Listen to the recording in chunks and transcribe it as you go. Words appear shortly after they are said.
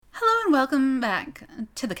and welcome back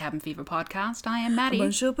to the Cabin Fever podcast. I am Maddie.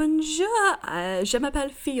 Bonjour, bonjour. Je m'appelle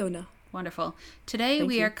Fiona. Wonderful. Today Thank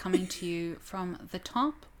we you. are coming to you from the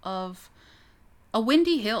top of a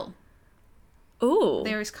windy hill. Ooh.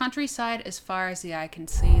 There is countryside as far as the eye can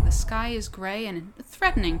see. The sky is grey and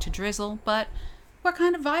threatening to drizzle, but we're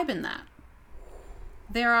kind of vibing that.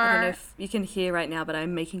 There I don't know are... if you can hear right now, but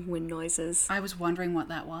I'm making wind noises. I was wondering what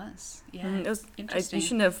that was. Yeah, It was, interesting. you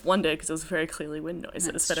shouldn't have wondered because it was very clearly wind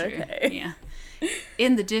noises, That's but true. okay. Yeah.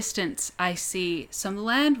 In the distance, I see some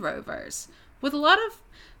Land Rovers with a lot of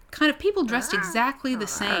kind of people dressed exactly the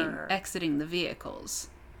same exiting the vehicles.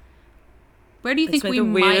 Where do you think made we the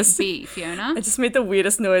might weirdest- be, Fiona? I just made the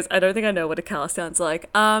weirdest noise. I don't think I know what a cow sounds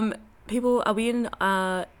like. People, are we in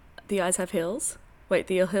The Eyes Have Heels? Wait,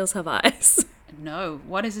 The Hills Have Eyes. No.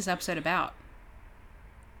 What is this episode about?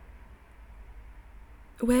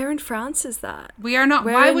 Where in France is that? We are not.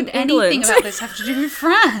 We're Why in would anything England. about this have to do with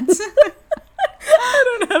France?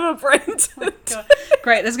 I don't have a brain to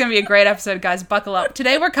Great. This is going to be a great episode, guys. Buckle up.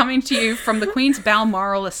 Today we're coming to you from the Queen's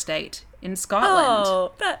Balmoral Estate in Scotland.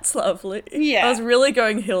 Oh, that's lovely. Yeah. I was really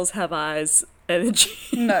going Hills Have Eyes energy.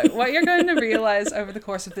 No, what you're going to realize over the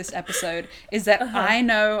course of this episode is that I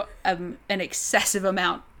know an excessive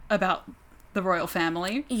amount about the royal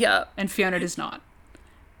family, Yeah. and Fiona does not.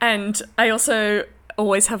 And I also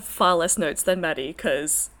always have far less notes than Maddie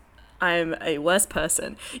because I'm a worse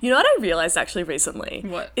person. You know what I realized actually recently?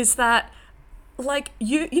 What? Is that, like,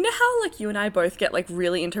 you know how, like, you and I both get, like,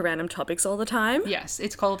 really into random topics all the time? Yes,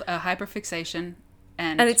 it's called a hyperfixation,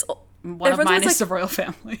 and And it's... one of everyone's mine always is the royal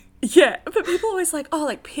family. Yeah, but people always like, oh,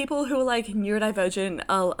 like, people who are, like, neurodivergent,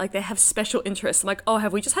 like, they have special interests. I'm like, oh,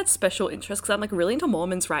 have we just had special interests? Because I'm, like, really into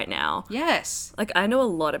Mormons right now. Yes. Like, I know a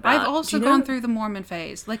lot about... I've also do you know- gone through the Mormon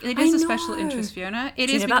phase. Like, it is a special know. interest, Fiona. It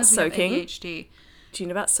Do you is know about because we have soaking? ADHD. Do you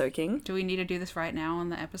know about soaking? Do we need to do this right now on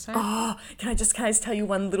the episode? Oh, can I just tell you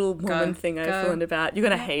one little Mormon thing I've Go. learned about? You're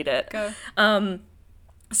going to hate it. Go.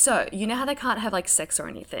 So, you know how they can't have, like, sex or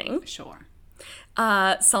anything? Sure.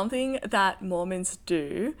 Something that Mormons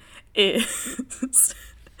do is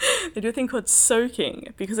they do a thing called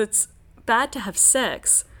soaking because it's bad to have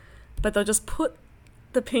sex, but they'll just put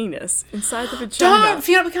the penis inside the vagina. Don't,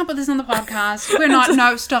 Fiona, we can't put this on the podcast. We're not.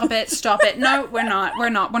 No, stop it. No, we're not. We're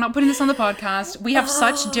not putting this on the podcast. We have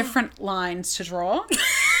such different lines to draw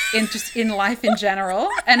in life in general.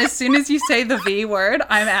 And as soon as you say the V word,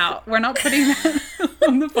 I'm out. We're not putting that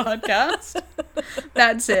on the podcast.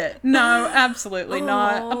 That's it. No, absolutely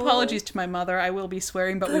not. Apologies to my mother. I will be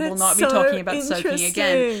swearing, but we will it's not be so talking about soaking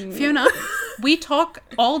again. interesting. Fiona, we talk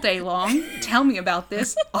all day long. Tell me about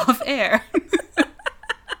this off air.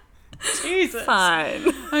 Jesus.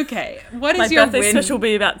 Fine. Okay, what is My your birthday win? special will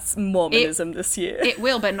be about Mormonism this year. It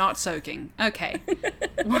will, but not soaking. Okay.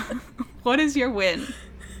 What is your win?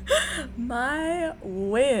 My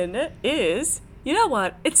win is, you know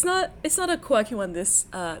what? It's not a quirky one this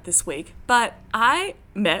week, but I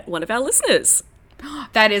met one of our listeners.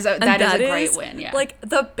 That is a great is, win, yeah. like,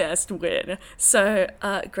 the best win. So,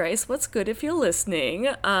 Grace, what's good if you're listening?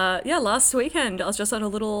 Last weekend I was just on a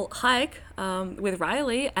little hike with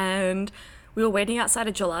Riley, and we were waiting outside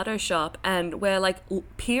a gelato shop, and we're, like,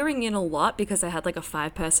 peering in a lot because they had, like, a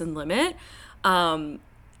 5-person limit.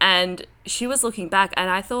 And she was looking back,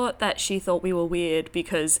 and I thought that she thought we were weird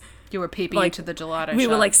because... you were peeping like, into the gelato we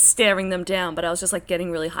shop. were, like, staring them down, but I was just, like, getting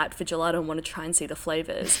really hyped for gelato and wanted to try and see the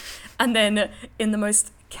flavors. And then, in the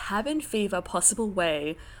most cabin fever possible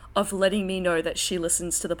way of letting me know that she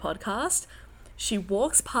listens to the podcast, she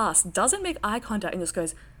walks past, doesn't make eye contact, and just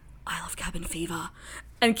goes, I love cabin fever,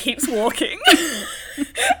 and keeps walking. And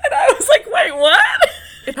I was like, wait, what?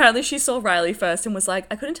 Apparently she saw Riley first and was like,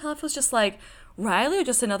 I couldn't tell if it was just, like, Riley or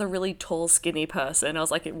just another really tall, skinny person. I was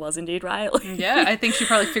like, it was indeed Riley. Yeah, I think she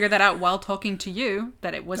probably figured that out while talking to you,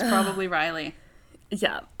 that it was probably Riley.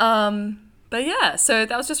 Yeah. But yeah, so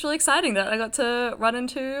that was just really exciting that I got to run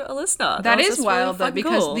into a listener. That was is just wild, though, fucking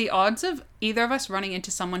because cool. the odds of either of us running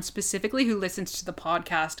into someone specifically who listens to the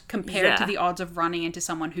podcast compared to Yeah. the odds of running into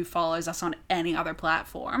someone who follows us on any other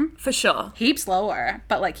platform, For sure. heaps lower,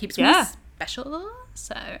 but, like, heaps more Yeah. special,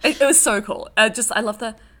 so... It was so cool. I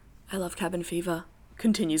love cabin fever.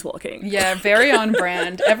 Continues walking. Yeah, very on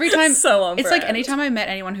brand. Every time, So on it's like brand. anytime I met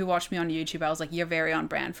anyone who watched me on YouTube, I was like, "You're very on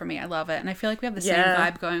brand for me. I love it." And I feel like we have the same Yeah.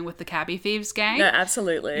 vibe going with the Cabby Thieves gang. No,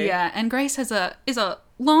 absolutely. Yeah, and Grace is a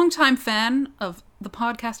longtime fan of the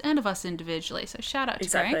podcast and of us individually. So shout out to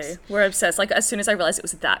Exactly. Grace. We're obsessed. Like, as soon as I realized it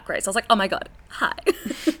was that Grace, I was like, oh my god, hi.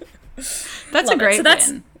 That's Love a it. great So that's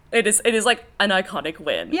win. It is like an iconic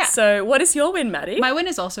win. Yeah. So what is your win, Maddie? My win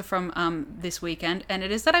is also from this weekend, and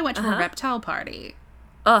it is that I went to a reptile party.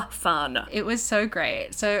 Oh, fun. It was so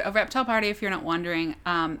great. So a reptile party, if you're not wondering,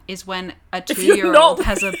 is when a 2-year-old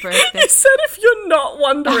has a birthday. I said if you're not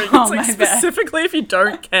wondering. Oh, It's like my bad. specifically if you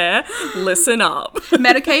don't care, listen up.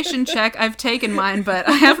 Medication check. I've taken mine, but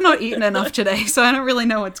I have not eaten enough today, so I don't really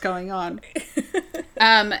know what's going on.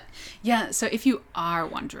 Yeah, so if you are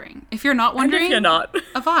wondering, if you're not wondering, if you're not.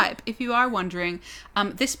 a vibe. If you are wondering,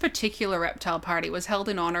 this particular reptile party was held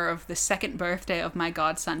in honor of the 2nd birthday of my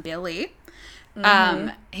godson, Billy.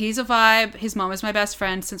 He's a vibe. His mom is my best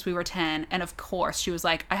friend since we were 10. And of course, she was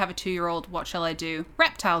like, I have a 2-year-old. What shall I do?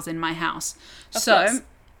 Reptiles in my house. Of So course.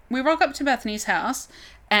 we rock up to Bethany's house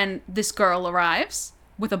and this girl arrives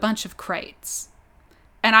with a bunch of crates.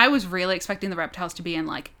 And I was really expecting the reptiles to be in,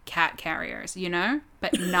 like, cat carriers, you know?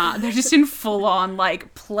 But nah, they're just in full-on,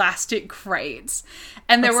 like, plastic crates.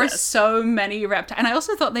 And there were Obsessed. so many reptiles. And I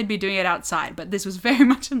also thought they'd be doing it outside, but this was very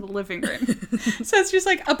much in the living room. So it's just,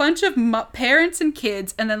 like, a bunch of parents and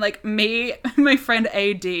kids, and then, like, me, my friend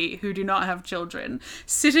AD, who do not have children,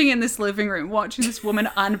 sitting in this living room watching this woman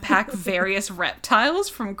unpack various reptiles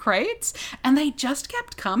from crates. And they just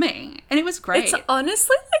kept coming. And it was great. It's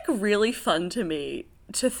honestly, like, really fun to me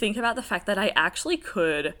to think about the fact that I actually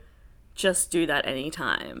could just do that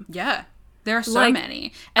anytime. Yeah. There are so Like,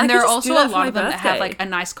 many. I And could there are just do also a that for lot my of them that have birthday. like a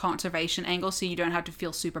nice conservation angle so you don't have to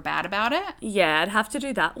feel super bad about it. Yeah, I'd have to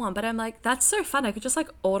do that one, but I'm like, that's so fun. I could just like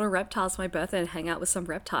order reptiles for my birthday and hang out with some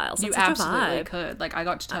reptiles. That's You such absolutely a vibe. could. Like I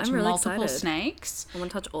got to touch I'm really multiple excited. snakes I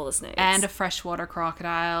want to touch all the snakes. and a freshwater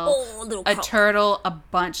crocodile, Oh, little a croc. turtle, a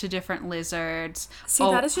bunch of different lizards. See,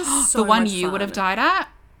 that is just so the one much you would have fun. died at.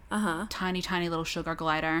 Uh-huh. Tiny, tiny little sugar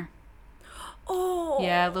glider. Oh.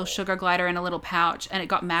 Yeah, a little sugar glider in a little pouch, and it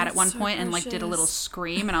got mad at one so point and like did a little precious.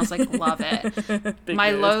 scream, and I was like, love it. Big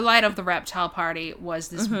My mood. low light of the reptile party was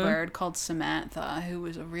this Mm-hmm. bird called Samantha, who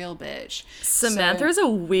was a real bitch. Samantha So- is a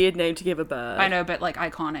weird name to give a bird. I know, but like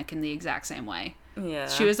iconic in the exact same way. Yeah.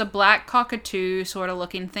 She was a black cockatoo sort of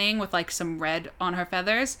looking thing with like some red on her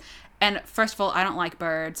feathers. And first of all, I don't like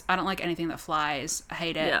birds. I don't like anything that flies. I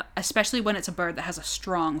hate it. Yeah. Especially when it's a bird that has a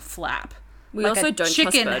strong flap. We Like also a don't trust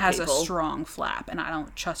chicken bird has people. a strong flap, and I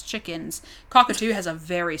don't trust chickens. Cockatoo has a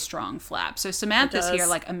very strong flap. So Samantha's It here does.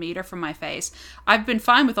 like a meter from my face. I've been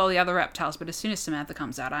fine with all the other reptiles, but as soon as Samantha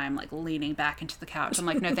comes out, I am like leaning back into the couch. I'm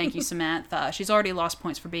like, no, thank you, Samantha. She's already lost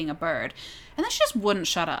points for being a bird. And then she just wouldn't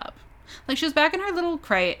shut up. Like she was back in her little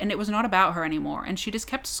crate, and it was not about her anymore. And she just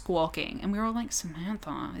kept squawking, and we were all like,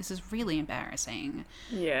 Samantha, this is really embarrassing.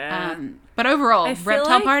 Yeah. But overall, I feel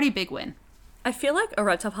reptile like- party, big win. I feel like a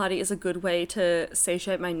reptile party is a good way to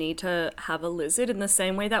satiate my need to have a lizard in the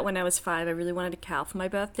same way that when I was 5, I really wanted a cow for my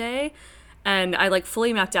birthday. And I like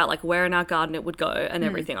fully mapped out like where in our garden it would go and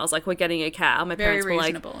everything. I was like, we're getting a cow. My Very parents were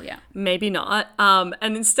like, reasonable, yeah. maybe not. And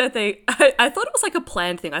instead I thought it was like a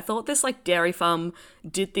planned thing. I thought this like dairy farm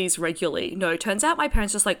did these regularly. No, turns out my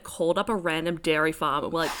parents just like called up a random dairy farm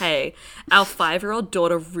and were like, hey, our 5-year-old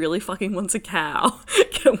daughter really fucking wants a cow.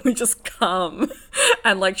 Can we just come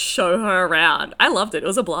and like show her around? I loved it. It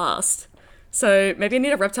was a blast. So maybe I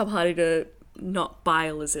need a reptile party to not buy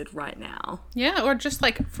a lizard right now. Yeah, or just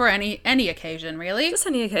like for any occasion, really. Just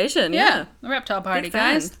any occasion. Yeah, a reptile party, Big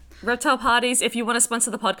fan. guys. Reptile parties, if you want to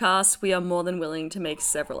sponsor the podcast, we are more than willing to make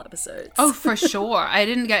several episodes. Oh, for sure. I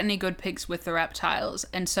didn't get any good pics with the reptiles.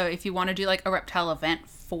 And so if you want to do like a reptile event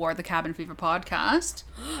for the Cabin Fever podcast,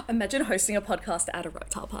 Imagine hosting a podcast at a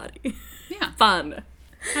reptile party. yeah, Fun.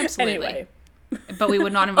 absolutely. Anyway, But we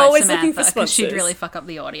would not invite Always looking Samantha for because she'd sponsors. really fuck up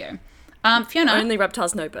the audio. Fiona, only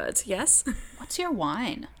reptiles, no birds. Yes? what's your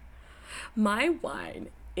wine? My wine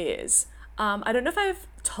is... I don't know if I've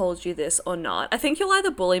told you this or not. I think you'll either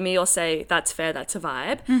bully me or say, that's fair, that's a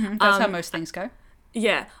vibe. That's how most things go.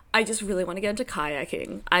 Yeah, I just really want to get into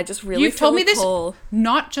kayaking. I just really You've told me feel this a call.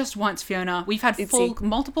 not just once, Fiona. We've had Oopsie.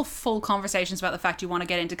 multiple full conversations about the fact you want to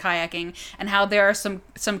get into kayaking and how there are some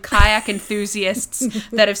kayak enthusiasts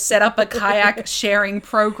that have set up a kayak sharing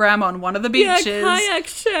program on one of the Yeah, beaches. kayak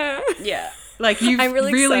share. Yeah. Like you've I'm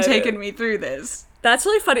really really excited. taken me through this. That's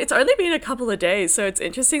really funny. It's only been a couple of days, so it's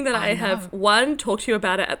interesting that I know. have, 1, talked to you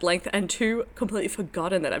about it at length, and 2, completely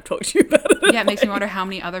forgotten that I've talked to you about it. Yeah, it makes me wonder how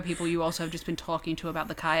many other people you also have just been talking to about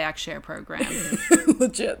the kayak share program.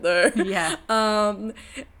 Legit, though. Yeah.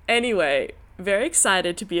 Anyway, very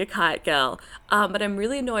excited to be a kayak girl, but I'm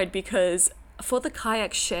really annoyed because for the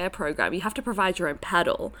kayak share program, you have to provide your own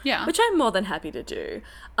paddle, Yeah. which I'm more than happy to do.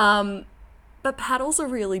 But paddles are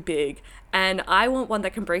really big, and I want one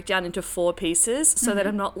that can break down into 4 pieces so that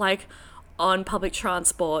I'm not like on public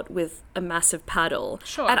transport with a massive paddle.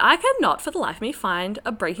 Sure. And I cannot for the life of me find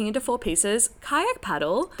a breaking into 4 pieces kayak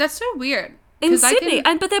paddle. That's so weird. In 'Cause I Sydney,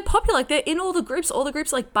 can- but they're popular. Like, they're in all the groups. All the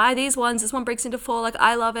groups like, buy these ones. This one breaks into 4. Like,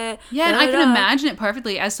 I love it. Yeah, and I can Da-da-da. imagine it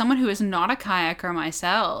perfectly as someone who is not a kayaker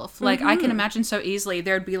myself. Like, I can imagine so easily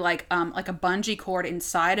there'd be like a bungee cord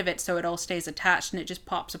inside of it, so it all stays attached and it just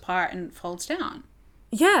pops apart and folds down.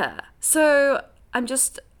 Yeah. So I'm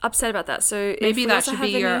just upset about that. So Maybe if we that also should have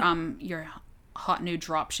be any- your hot new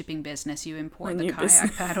drop shipping business. You import the new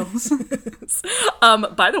kayak paddles.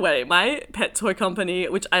 By the way, my pet toy company,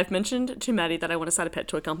 which I've mentioned to Maddie that I want to start a pet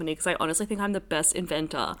toy company because I honestly think I'm the best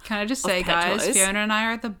inventor. Can I just of say, pet guys, toys. Fiona and I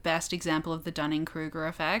are the best example of the Dunning-Kruger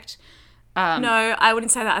effect. No, I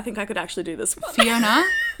wouldn't say that. I think I could actually do this one. Fiona,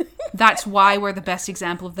 that's why we're the best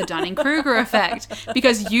example of the Dunning-Kruger effect.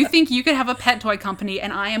 Because you think you could have a pet toy company,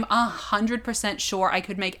 and I am 100% sure I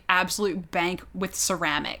could make absolute bank with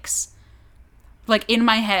ceramics. Like, in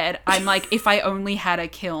my head, I'm like, if I only had a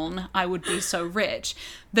kiln, I would be so rich.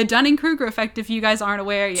 The Dunning-Kruger effect, if you guys aren't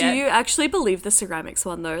aware yet. Do you actually believe the ceramics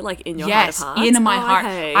one though? Like in your Yes, heart of hearts? in my Oh, heart.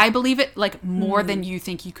 okay. I believe it, like, more than you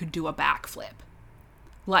think you could do a backflip.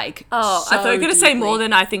 Like, Oh, I thought you were so going to say more deeply.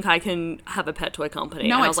 than I think I can have a pet toy company.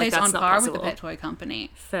 No, and I I'd was say like, it's that's on not par possible. with the pet toy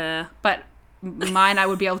company. Fair. But mine, I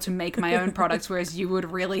would be able to make my own products, whereas you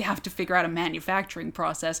would really have to figure out a manufacturing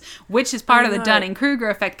process, which is part of the know. Dunning-Kruger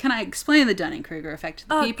effect. Can I explain the Dunning-Kruger effect to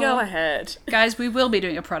the Oh, people? go ahead. Guys, we will be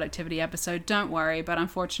doing a productivity episode, don't worry, but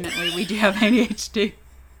unfortunately we do have ADHD.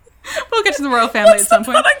 We'll get to the royal family at some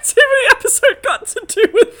point. Productivity episode got to do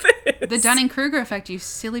with this? The Dunning-Kruger effect, you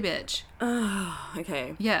silly bitch.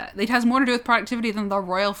 Okay. Yeah, it has more to do with productivity than the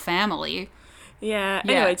royal family. Yeah.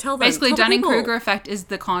 Yeah. Anyway, tell them. Basically, Tell the Dunning-Kruger people. effect is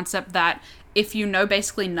the concept that if you know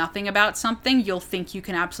basically nothing about something, you'll think you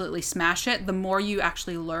can absolutely smash it. The more you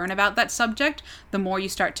actually learn about that subject, the more you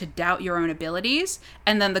start to doubt your own abilities,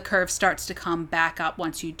 and then the curve starts to come back up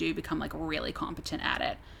once you do become like really competent at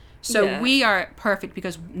it. So Yeah. we are perfect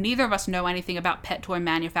because neither of us know anything about pet toy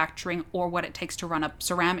manufacturing or what it takes to run a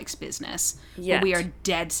ceramics business. But we Yet. are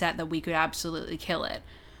dead set that we could absolutely kill it.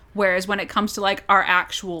 Whereas when it comes to like our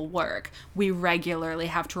actual work, we regularly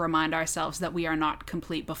have to remind ourselves that we are not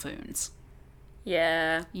complete buffoons.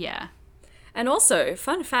 Yeah. Yeah. And also,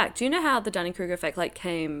 fun fact, do you know how the Dunning-Kruger effect like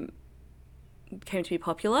came to be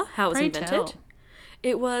popular? How it was Pray invented? tell.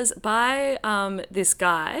 It was by this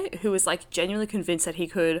guy who was like genuinely convinced that he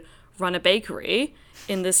could run a bakery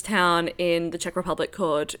in this town in the Czech Republic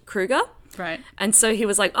called Kruger. Right. And so he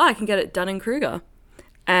was like, oh, I can get it done in Kruger.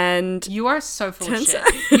 And You are so full of Turns shit.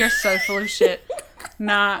 out- You're so full of shit.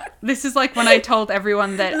 Nah, this is like when I told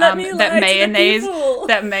everyone that Let me lie that to the mayonnaise people.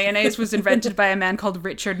 that mayonnaise was invented by a man called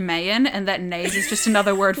Richard Mayen, and that naise is just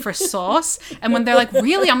another word for sauce. And when they're like,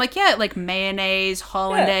 really, I'm like, yeah, like mayonnaise,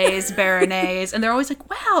 hollandaise, béarnaise, and they're always like,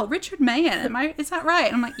 wow, Richard Mayen, is that right?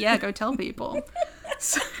 And I'm like, yeah, go tell people.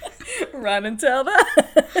 So, run and tell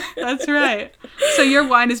that. that's right. So your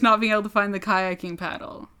wine is not being able to find the kayaking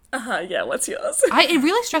paddle. Yeah, what's yours? It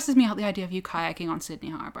really stresses me out the idea of you kayaking on Sydney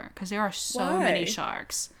Harbour because there are so many Why?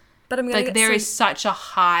 sharks. But I'm gonna Like get there some- is such a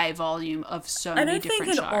high volume of so I many don't think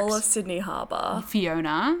different in sharks. all of Sydney Harbour.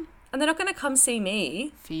 Fiona, And they're not going to come see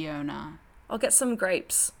me. Fiona, I'll get some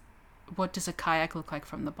grapes. what does a kayak look like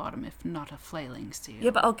from the bottom if not a flailing steel? Yeah,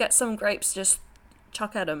 but I'll get some grapes, just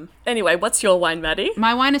chuck at them. Anyway, what's your wine, Maddie?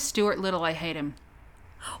 My wine is Stuart Little. I hate him.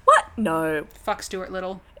 What? No. Fuck Stuart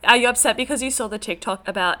Little. Are you upset because you saw the TikTok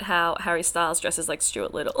about how Harry Styles dresses like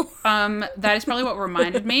Stuart Little? That is probably what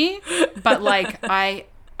reminded me. But like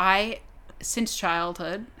I since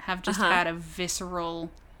childhood have just had a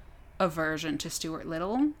visceral aversion to Stuart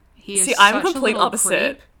Little. He is See, I'm such a complete little opposite.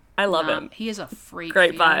 creep. I love Nah, him. He is a freak.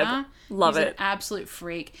 Great Fiona. vibe. Love He's it. an absolute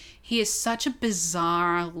freak. He is such a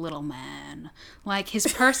bizarre little man. Like his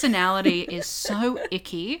personality is so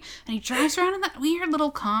icky, and he drives around in that weird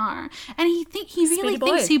little car, and he really Speedy boy.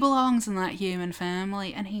 thinks he belongs in that human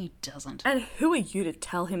family, and he doesn't. And who are you to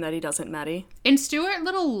tell him that he doesn't, Maddie? In Stuart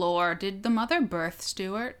Little lore, did the mother birth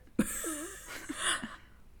Stuart?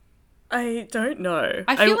 I don't know.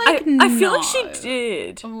 I feel like I feel like she no.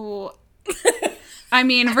 did. Oh. I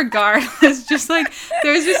mean, regardless, just like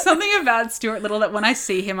there's just something about Stuart Little that when I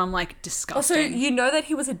see him, I'm like Also, disgusting. you know that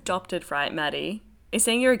he was adopted, right, Maddie? Are you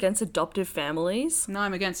saying you're against adoptive families? No,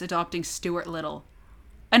 I'm against adopting Stuart Little.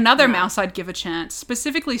 Another mouse I'd give a chance.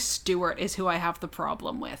 Specifically, Stuart is who I have the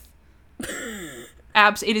problem with.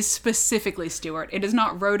 It is specifically Stuart. It is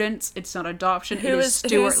not rodents. It's not adoption. It is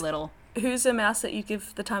Stuart Little. Who's a mouse that you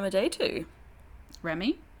give the time of day to?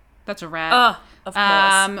 Remy? That's a rat. Oh, of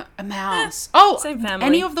course. A mouse. Oh, same family.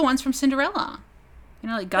 any of the ones from Cinderella. You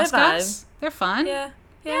know, like Gus They're Gus. They're fun. Yeah.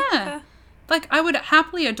 Yeah. Like, I would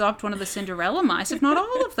happily adopt one of the Cinderella mice, if not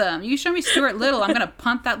all of them. You show me Stuart Little, I'm going to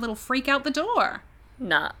punt that little freak out the door.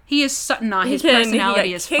 Nah. He is his He personality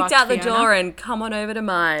get is kicked fucked, out the Fiona. door and come on over to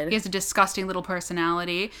mine. He has a disgusting little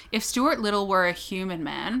personality. If Stuart Little were a human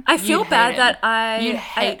man, I feel you'd bad hate him. that You'd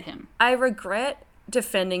hate him. I regret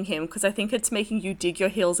defending him because I think it's making you dig your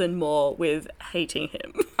heels in more with hating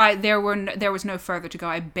him. There was no further to go.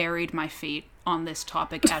 I buried my feet on this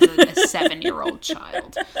topic as a 7-year-old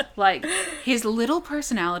child. Like, his little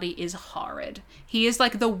personality is horrid. He is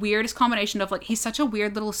like the weirdest combination of, like, he's such a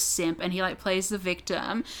weird little simp, and he like plays the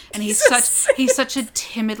victim, and he's such a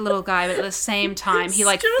timid little guy, but at the same time he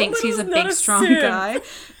like Stuart thinks he's a Little's not big a strong simp. guy.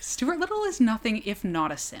 Stuart Little is nothing if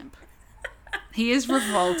not a simp. He is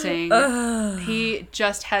revolting. He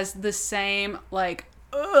just has the same, like,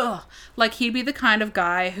 like, he'd be the kind of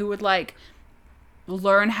guy who would, like,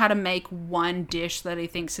 learn how to make one dish that he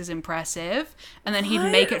thinks is impressive, and then he'd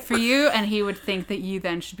make it for you, and he would think that you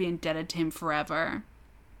then should be indebted to him forever.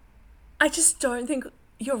 I just don't think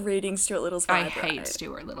you're reading Stuart Little's vibe. I hate right.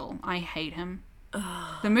 Stuart Little. I hate him.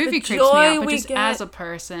 The movie the creeps me joy out, but we just get as a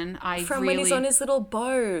person, I From really... when he's on his little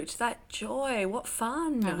boat. That joy. What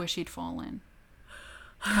fun. I wish he'd fall in.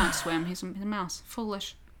 Can't swim. He's a mouse.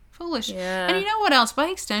 Foolish. Yeah. And you know what else? By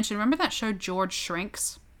extension, remember that show George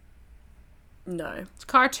Shrinks? No. It's a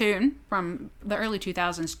cartoon from the early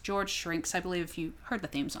 2000s. George Shrinks. I believe if you heard the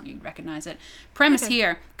theme song, you'd recognize it. Premise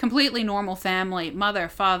here, completely normal family. Mother,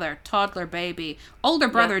 father, toddler baby. Older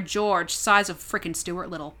brother George, size of frickin' Stuart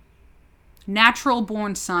Little. Natural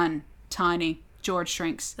born son, tiny. George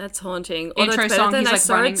Shrinks. That's haunting. Although Intro it's better song, than he's I like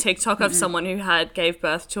saw running... a TikTok of someone who gave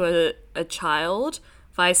birth to a child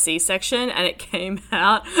via C-section, and it came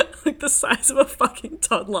out like the size of a fucking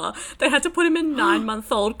toddler. They had to put him in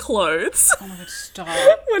 9-month-old clothes Oh my god, stop.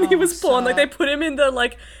 when he was born. Like, stop. they put him in the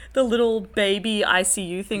little baby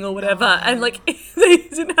ICU thing or whatever, and like they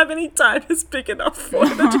didn't have any diapers big enough for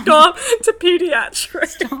him to go up to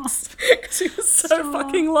pediatrics because he was so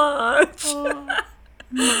fucking large.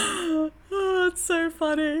 Oh, it's so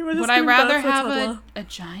funny. Would I rather have a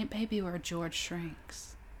giant baby or a George Shrinks?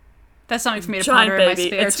 That's something for me to Giant ponder in my baby,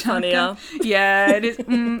 spare it's time. funnier. Yeah, it is.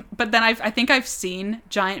 But then I think I've seen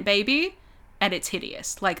Giant Baby, and it's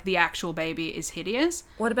hideous. Like, the actual baby is hideous.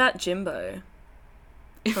 What about Jimbo?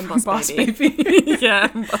 From From Boss Baby. Yeah,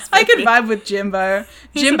 from Boss I could Baby. vibe with Jimbo.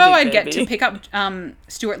 He's a Jimbo, big I'd get baby. to pick up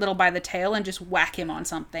Stuart Little by the tail and just whack him on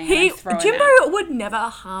something. and Jimbo throw him out. would never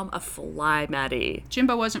harm a fly, Maddie.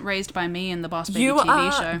 Jimbo wasn't raised by me in the Boss Baby You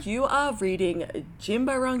TV show. you are reading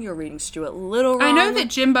Jimbo wrong. You're reading Stuart Little wrong. I know that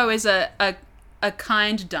Jimbo is a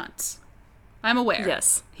kind dunce. I'm aware.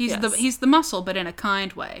 Yes, He's yes. he's the muscle, but in a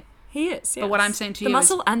kind way. He is. Yes. But what I'm saying to the you is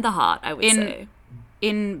muscle and the heart, I would say.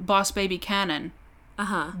 in Boss Baby canon,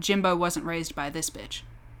 Uh-huh. Jimbo wasn't raised by this bitch.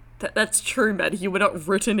 That's true, Maddie. You were not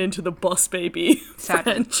written into the Boss Baby Sadly.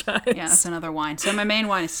 franchise. Yeah, that's another wine. So my main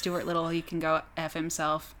wine is Stuart Little. He can go F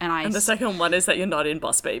himself. And the second one is that you're not in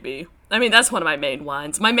Boss Baby. I mean, that's one of my main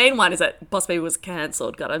wines. My main wine is that Boss Baby was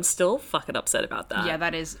cancelled. God, I'm still fucking upset about that. yeah,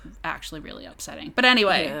 that is actually really upsetting. But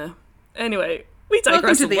anyway, Yeah. Anyway, we welcome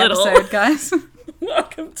digress to a the little. episode, guys.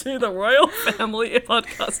 Welcome to the Royal Family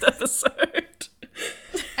podcast episode.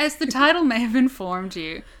 As the title may have informed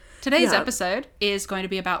you, today's Yeah. episode is going to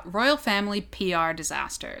be about royal family PR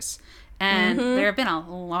disasters. And there have been a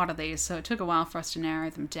lot of these, so it took a while for us to narrow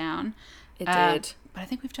them down. It did. But I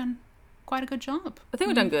think we've done quite a good job. I think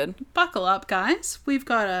we've done good. Buckle up, guys. We've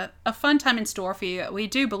got a fun time in store for you. We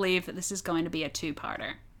do believe that this is going to be a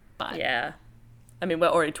two-parter. But Yeah. I mean, we're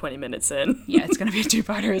already 20 minutes in. yeah, it's going to be a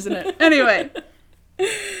two-parter, isn't it? Anyway,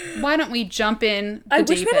 why don't we jump in the I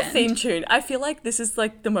wish deep we had a end? theme tune. I feel like this is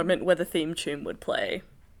like the moment where the theme tune would play.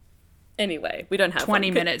 Anyway, we don't have 20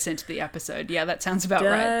 one. minutes into the episode. Yeah, that sounds about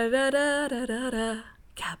right. Da, da, da, da, da, da.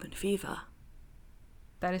 Cabin fever.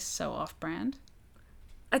 That is so off-brand.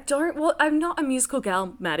 I'm not a musical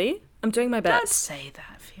gal, Maddie. I'm doing my Don't best. say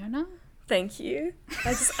that, Fiona. Thank you.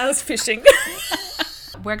 I was fishing.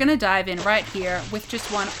 We're going to dive in right here with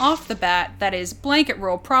just one off the bat that is blanket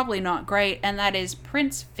rule, probably not great, and that is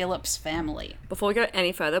Prince Philip's family. Before we go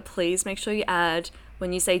any further, please make sure you add,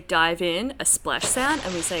 when you say dive in, a splash sound,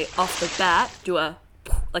 and we say off the bat, do a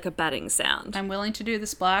batting sound. I'm willing to do the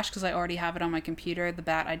splash because I already have it on my computer. The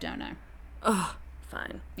bat, I don't know.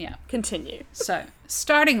 Fine. Yeah. Continue. So,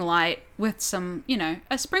 starting light with some,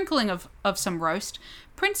 a sprinkling of some roast.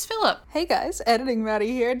 Prince Philip. Hey guys, editing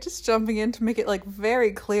Maddie here, just jumping in to make it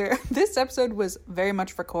very clear. This episode was very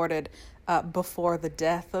much recorded before the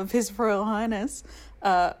death of His Royal Highness.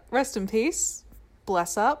 Rest in peace,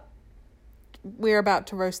 bless up. We're about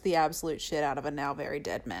to roast the absolute shit out of a now very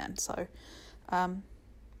dead man, so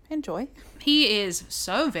enjoy. He is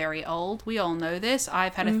so very old. We all know this.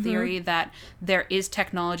 I've had a theory that there is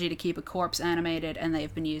technology to keep a corpse animated, and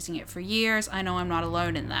they've been using it for years. I know I'm not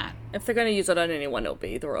alone in that. If they're going to use it on anyone, it'll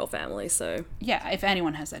be the royal family, so... Yeah, if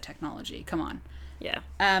anyone has that technology, come on. Yeah.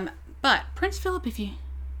 But Prince Philip, if you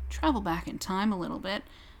travel back in time a little bit,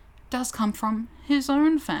 does come from his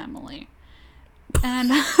own family. And...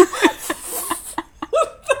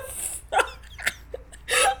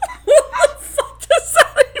 Does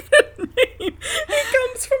that even mean? He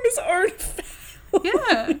comes from his own family.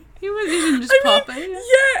 Yeah, he didn't just pop in.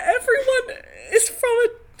 Yeah, everyone is from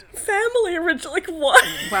a family originally. Like, what?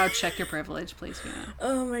 Wow, check your privilege, please, Fiona.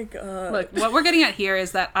 Oh my god. Look, what we're getting at here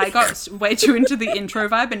is that I got way too into the intro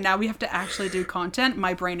vibe, and now we have to actually do content.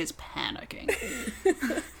 My brain is panicking.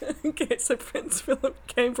 Okay, so Prince Philip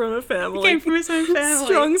came from a family. He came from his own family.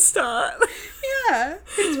 Strong start. Yeah,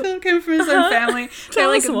 Prince Philip came from his own family. They're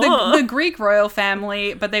like the Greek royal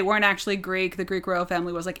family, but they weren't actually Greek. The Greek royal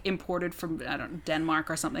family was like imported from, I don't know,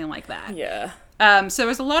 Denmark or something like that. Yeah. So there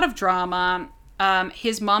was a lot of drama.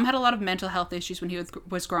 His mom had a lot of mental health issues when he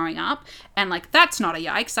was growing up, and like that's not a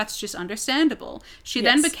yikes. That's just understandable. She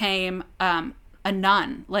then became a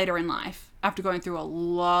nun later in life after going through a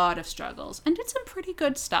lot of struggles and did some pretty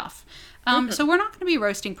good stuff. So we're not going to be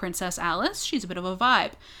roasting Princess Alice. She's a bit of a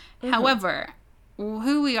vibe. However,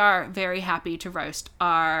 who we are very happy to roast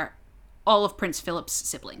are all of Prince Philip's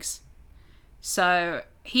siblings. So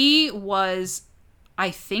he was, I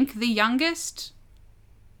think, the youngest,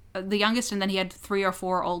 and then he had 3 or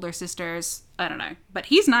 4 older sisters. I don't know. But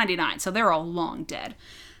he's 99, so they're all long dead.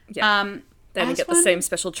 Yeah. They didn't get the same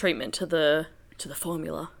special treatment to the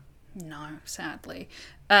formula. No, sadly.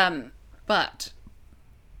 But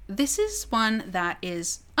this is one that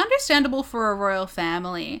is understandable for a royal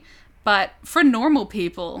family, but for normal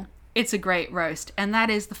people, it's a great roast. And that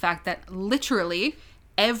is the fact that literally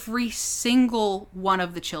every single one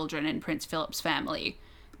of the children in Prince Philip's family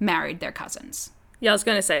married their cousins. Yeah, I was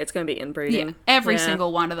going to say, it's going to be inbreeding. Yeah, every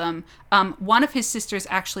single one of them. One of his sisters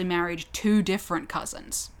actually married 2 different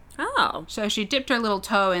cousins. Oh. So she dipped her little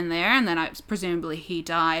toe in there, and then presumably he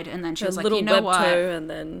died, and then she was like, little you know web what? toe, and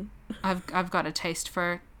then... I've got a taste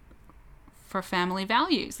for family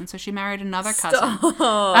values, and so she married another cousin.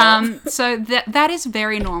 So that is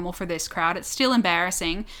very normal for this crowd. It's still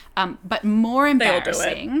embarrassing, but more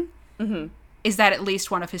embarrassing is that at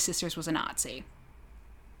least one of his sisters was a Nazi.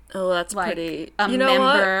 Oh, that's Like pretty... a you know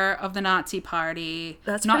member of the Nazi party.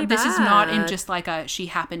 That's not. pretty This is not in bad. just like she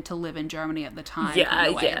happened to live in Germany at the time. Yeah, kind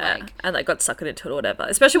of way. yeah. Like, And like got suckered into it or whatever.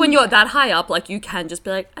 Especially when you're that high up, like you can just be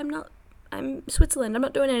like, I'm Switzerland, I'm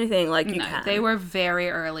not doing anything. Like you can. They were very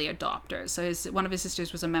early adopters. So one of his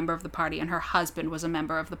sisters was a member of the party, and her husband was a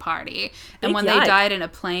member of the party. And Big when yike. they died in a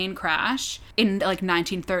plane crash in like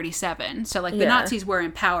 1937, so like the Nazis were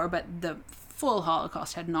in power, but the full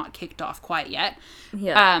Holocaust had not kicked off quite yet.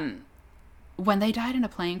 Yeah. When they died in a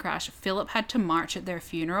plane crash, Philip had to march at their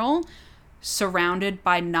funeral surrounded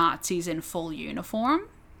by Nazis in full uniform.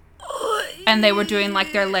 And they were doing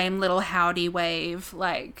like their lame little howdy wave,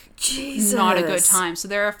 like Jesus. not a good time. So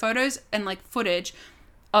there are photos and like footage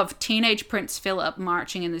of teenage Prince Philip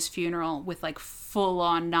marching in this funeral with like full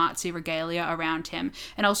on Nazi regalia around him.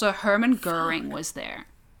 And also Hermann Goering was there.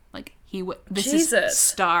 Like this is Jesus.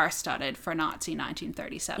 star-studded for Nazi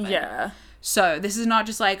 1937. Yeah. So this is not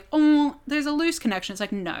just like, oh, there's a loose connection. It's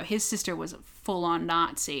like, no, his sister was a full-on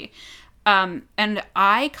Nazi. And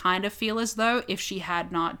I kind of feel as though if she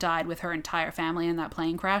had not died with her entire family in that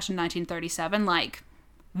plane crash in 1937, like,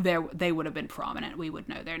 they would have been prominent. We would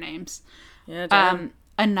know their names. Yeah, damn.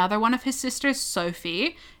 Another one of his sisters,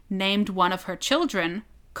 Sophie, named one of her children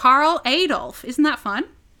Karl Adolf. Isn't that fun?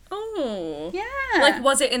 Oh. Yeah. Like,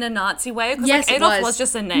 was it in a Nazi way? Because Yes, like, it Adolf was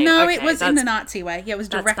just a name. No, Okay, it was in that's- the Nazi way. Yeah, it was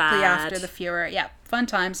directly bad. after the Fuhrer. Yeah, fun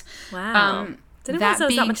times. Wow. Didn't realize there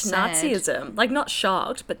was that being much said- Nazism. Like, not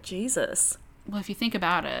shocked, but Jesus. Well, if you think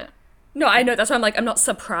about it, No, I know. That's why I'm like, I'm not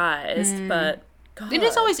surprised, but God. it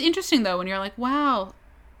is always interesting though when you're like, wow,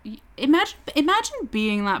 imagine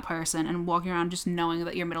being that person and walking around just knowing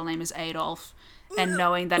that your middle name is Adolf and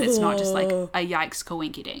knowing that it's not just like a yikes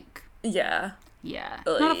coinky dink. Yeah. Yeah,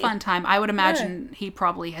 not a fun time. I would imagine he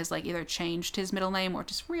probably has like either changed his middle name or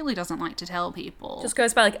just really doesn't like to tell people. Just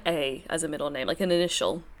goes by like A as a middle name, like an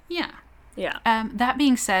initial. Yeah. Yeah. That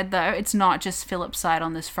being said, though, it's not just Philip's side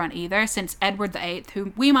on this front either, since Edward VIII,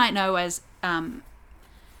 who we might know as,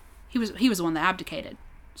 he was the one that abdicated,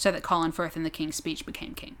 so that Colin Firth in the King's Speech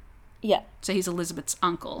became king. Yeah. So he's Elizabeth's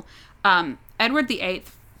uncle. Edward VIII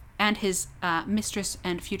and his mistress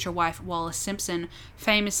and future wife, Wallis Simpson,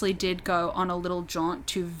 famously did go on a little jaunt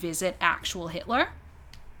to visit actual Hitler.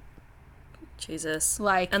 Jesus.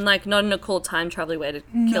 Like, and like not in a cool time travel way to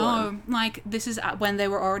kill him. No, like this is when they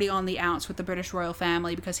were already on the outs with the British royal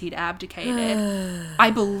family because he'd abdicated.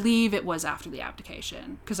 I believe it was after the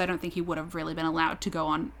abdication because I don't think he would have really been allowed to go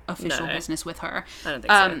on official business with her. I don't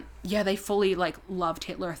think so. Yeah, they fully like loved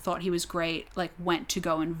Hitler, thought he was great, like went to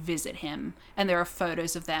go and visit him, and there are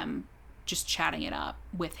photos of them just chatting it up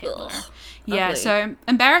with Hitler. Ugh, yeah, ugly. so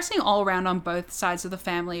embarrassing all around on both sides of the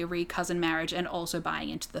family, cousin marriage, and also buying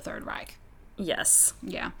into the Third Reich. Yes.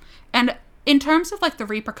 Yeah. And in terms of like the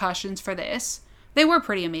repercussions for this, they were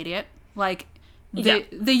pretty immediate. Like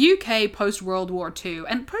the UK post World War II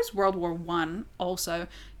and post World War One also,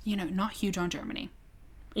 you know, not huge on Germany.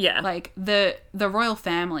 Yeah. Like the royal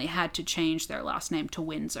family had to change their last name to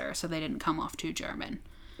Windsor so they didn't come off too German.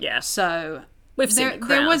 Yeah. So We've seen the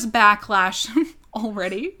there Crown. was backlash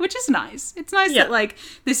already, which is nice. It's nice that like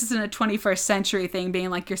this isn't a 21st century thing being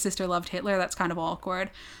like your sister loved Hitler. That's kind of awkward.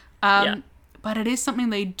 But it is something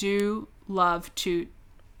they do love to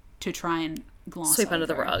try and gloss Sweep under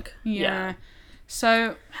the over. rug. Yeah.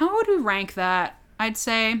 So how would we rank that? I'd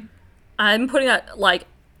say I'm putting that like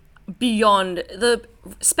beyond the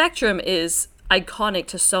spectrum is iconic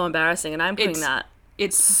to so embarrassing, and I'm putting that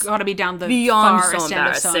it's got to be down the beyond so farthest end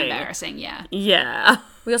of so embarrassing. embarrassing. Yeah. Yeah.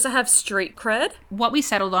 We also have street cred. What we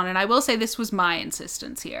settled on, and I will say this was my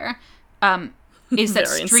insistence here, is that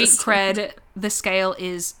Very street insistent. cred, the scale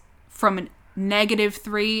is from a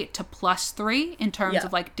 -3 to +3 in terms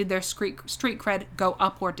of like, did their street cred go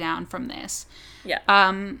up or down from this?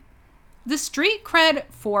 Yeah. The street cred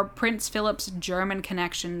for Prince Philip's German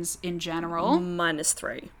connections in general,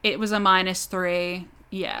 -3. it was a -3.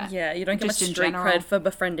 Yeah. Yeah, you don't get much Just in street general. cred for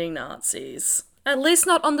befriending Nazis. At least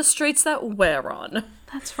not on the streets that we're on.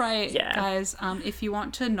 That's right, Yeah. guys. If you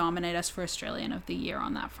want to nominate us for Australian of the Year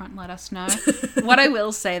on that front, let us know. What I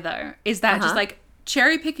will say, though, is that just like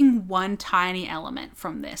cherry picking one tiny element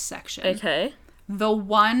from this section. Okay. The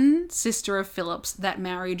one sister of Philip's that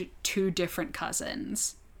married 2 different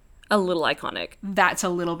cousins. A little iconic. That's a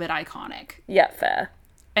little bit iconic. Yeah, fair.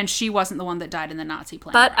 And she wasn't the one that died in the Nazi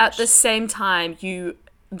plane But crash. at the same time,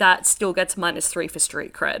 that still gets -3 for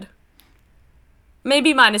street cred.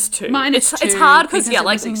 Maybe -2. -2 It's hard because because it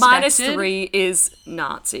like was expected. -3 is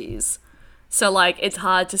Nazis. So like it's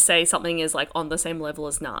hard to say something is like on the same level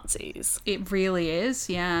as Nazis. It really is,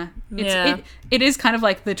 yeah. Yeah. It is kind of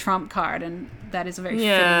like the trump card, and that is a very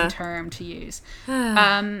Yeah. fitting term to use.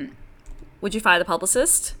 Would you fire the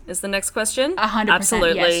publicist? Is the next question. 100%,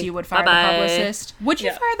 Absolutely. yes, you would fire Bye-bye. the publicist. Would you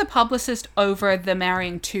Yeah. fire the publicist over the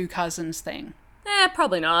marrying 2 cousins thing?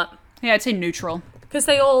 Probably not. Yeah, I'd say neutral. Because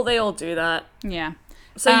they all do that. Yeah.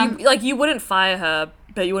 So you wouldn't fire her,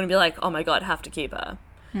 but you wouldn't be like, oh my god, have to keep her.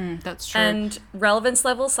 That's true. And relevance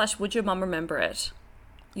level / would your mum remember it?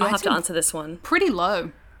 You'll I'd have to say- answer this one. Pretty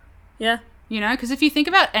low, Yeah. you know? Because if you think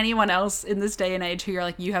about anyone else in this day and age who you're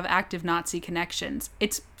like, you have active Nazi connections,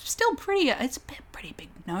 it's still it's a pretty big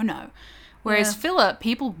no-no. Whereas Yeah. Philip,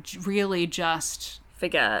 people really just,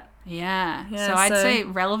 Forget. yeah. Yeah, So I'd so- say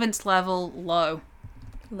relevance level low.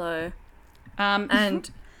 Low. Um, And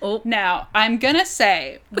oh, Now, I'm gonna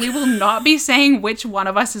say, we will not be saying which one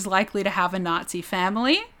of us is likely to have a Nazi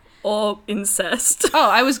family. or incest. Oh,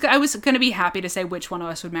 I was gonna be happy to say which one of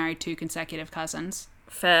us would marry 2 consecutive cousins.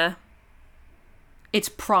 Fair. It's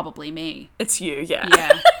probably me. It's you, yeah.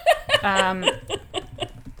 Yeah.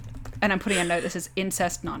 And I'm putting a note that says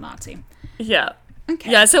incest, not Nazi. Yeah.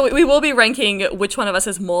 Okay. Yeah, so we will be ranking which one of us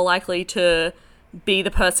is more likely to be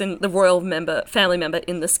the person, the royal family member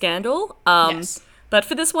in the scandal. Yes. But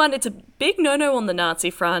for this one, it's a big no-no on the Nazi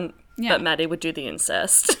front, Yeah. but Maddie would do the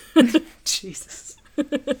incest. Jesus.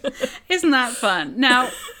 Isn't that fun? Now,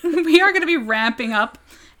 we are going to be ramping up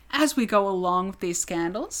as we go along with these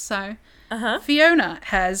scandals. So, Fiona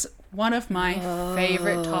has one of my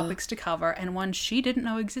favorite topics to cover, and one she didn't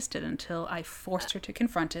know existed until I forced her to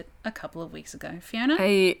confront it a couple of weeks ago. Fiona,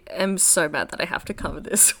 I am so mad that I have to cover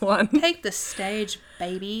this one. take the stage,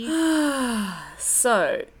 baby.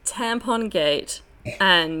 So, Tampon Gate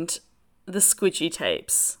and the Squidgy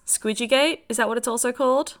tapes. Squidgy Gate, is that what it's also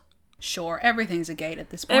called? Sure, everything's a gate at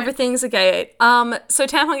this point. Everything's a gate. So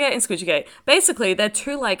Tampon Gate and Squidgy Gate. Basically, they're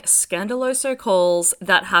 2 like scandaloso calls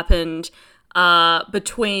that happened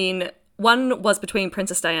one was between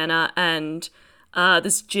Princess Diana and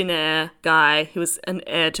this gin heir guy who was an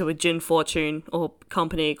heir to a gin fortune or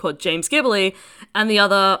company called James Gilbey, and the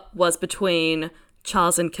other was between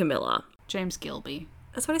Charles and Camilla. James Gilby.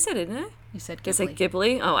 That's what I said, didn't I? You said Is it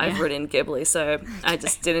Ghibli. Ghibli? Oh, I've written Ghibli, so I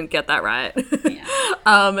just didn't get that right. Yeah.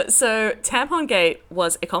 So Tampon Gate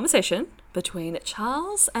was a conversation between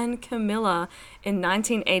Charles and Camilla in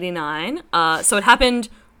 1989. So it happened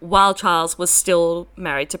while Charles was still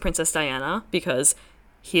married to Princess Diana, because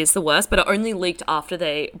he is the worst, but it only leaked after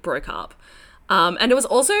they broke up. And it was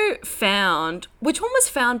also found, which one was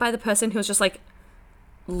found by the person who was just like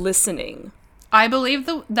listening? I believe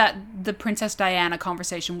that the Princess Diana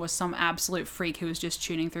conversation was some absolute freak who was just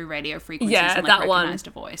tuning through radio frequencies and like that one. recognized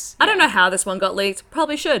a voice. I don't know how this one got leaked.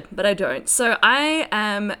 Probably should, but I don't. So I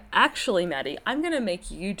am actually, Maddie, I'm going to make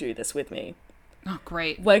you do this with me. Oh,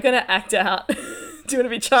 great. We're going to act out. Do you want to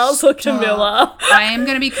be Charles or Camilla? I am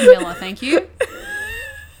going to be Camilla, thank you.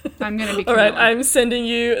 I'm going to be All Camilla. right, I'm sending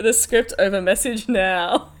you the script over message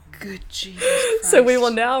now. Good Jesus Christ. So we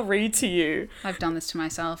will now read to you I've done this to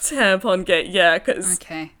myself. Tampon Gate. Yeah, because...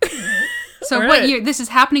 Okay. So All what right. year? This is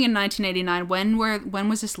happening in 1989. When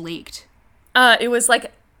was this leaked? It was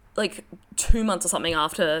like 2 months or something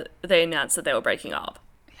after they announced that they were breaking up.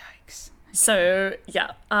 Yikes. So,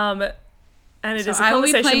 yeah. And it So is a I will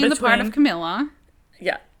be conversation playing between... the part of Camilla,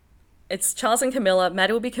 Yeah. It's Charles and Camilla.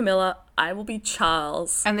 Maddie will be Camilla. I will be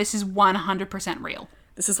Charles. and this is 100% real.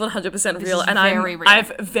 This is 100% This real. is And very real.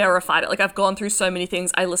 I've verified it. Like, I've gone through so many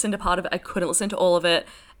things. I listened to part of it. I couldn't listen to all of it.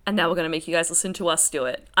 And now we're going to make you guys listen to us do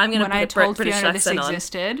it. I'm going to When put I a told British Fiona this accent on.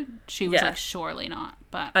 existed, she was Yeah. like, surely not.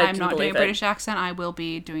 But I I'm didn't not doing a believe it. British accent. I will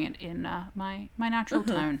be doing it in my natural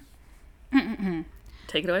tone.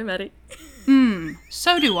 Take it away, Maddie.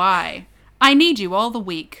 So do I. I need you all the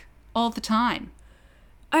week. All the time.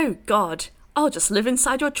 Oh, God. I'll just live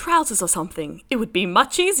inside your trousers or something. It would be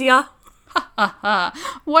much easier.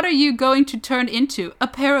 What are you going to turn into? A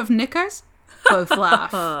pair of knickers? Both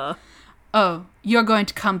laugh. Oh, you're going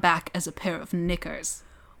to come back as a pair of knickers.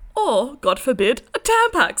 Or, God forbid, a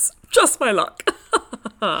Tampax. Just my luck.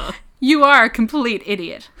 You are a complete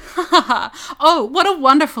idiot. Oh, what a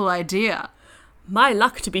wonderful idea. My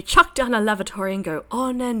luck to be chucked down a lavatory and go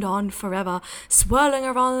on and on forever, swirling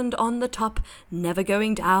around on the top, never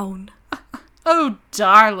going down. Oh,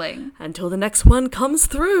 darling. Until the next one comes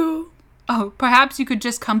through. Oh, perhaps you could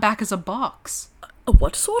just come back as a box.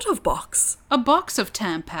 What sort of box? A box of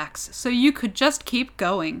Tampax, so you could just keep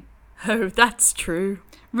going. Oh, that's true.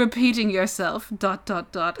 Repeating yourself, ...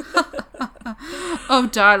 Oh,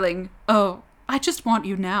 darling. Oh, I just want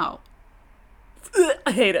you now. Ugh,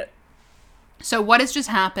 I hate it. So what has just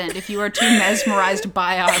happened, if you are too mesmerized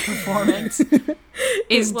by our performance,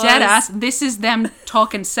 is was- dead ass. This is them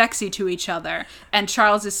talking sexy to each other. And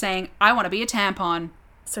Charles is saying, I want to be a tampon.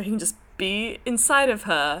 So he can just be inside of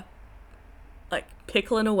her, like,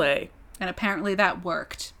 pickling away. And apparently that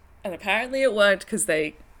worked. And apparently it worked because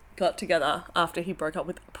they got together after he broke up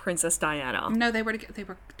with Princess Diana. No, they were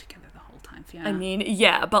together the whole time, Fiona. I mean,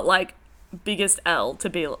 yeah, but, like, biggest L to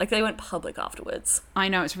be... Like, they went public afterwards. I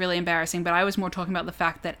know, it's really embarrassing, but I was more talking about the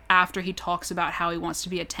fact that after he talks about how he wants to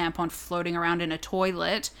be a tampon floating around in a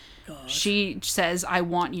toilet, she says, I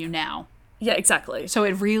want you now. Yeah, exactly. So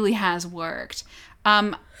it really has worked.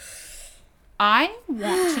 I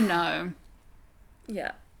want to know,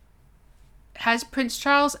 Yeah. has Prince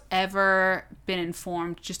Charles ever been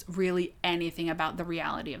informed just really anything about the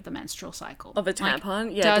reality of the menstrual cycle? Of a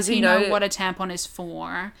tampon? Yeah, Does he know what a tampon is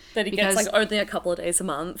for? That he gets, like, only a couple of days a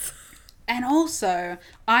month. And also,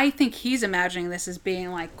 I think he's imagining this as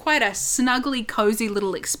being like quite a snuggly, cozy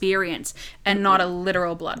little experience and not a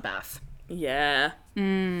literal bloodbath. Yeah.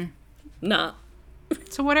 Nah.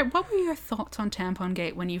 So what were your thoughts on Tampon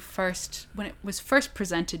Gate when it was first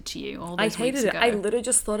presented to you all I those weeks hated it. ago? I literally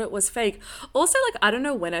just thought it was fake. Also, like, I don't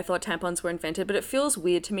know when I thought tampons were invented, but it feels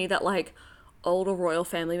weird to me that, like, older royal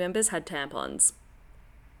family members had tampons.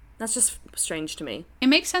 That's just strange to me. It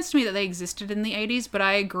makes sense to me that they existed in the 80s, but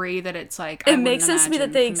I agree that it's like... It makes sense to me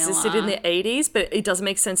that they existed in the 80s, but it doesn't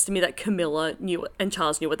make sense to me that Camilla knew and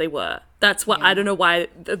Charles knew what they were. That's what... I don't know why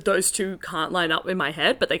those two can't line up in my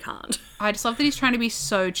head, but they can't. I just love that he's trying to be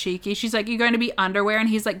so cheeky. She's like, you're going to be underwear? And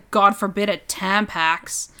he's like, God forbid a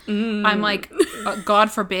Tampax. I'm like,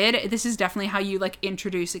 God forbid? This is definitely how you, like,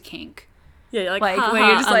 introduce a kink. Yeah, you're like, Like, ha, where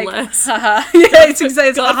you're ha, just like, unless. haha. Yeah, it's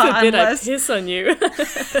exactly God forbid unless. I piss on you.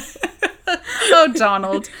 Oh,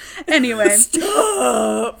 Donald. Anyway,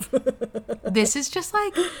 Stop! this is just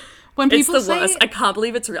like when It's people the say, worst. I can't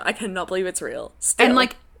believe it's real. I cannot believe it's real. Still. and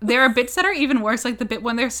like there are bits that are even worse, like the bit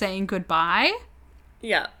when they're saying goodbye.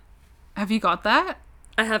 Yeah. Have you got that?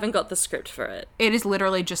 I haven't got the script for it. It is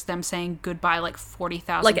literally just them saying goodbye like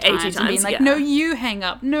 40,000 Like 80 times and being times, like, yeah. no, you hang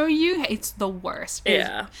up. No, you. It's the worst. It is-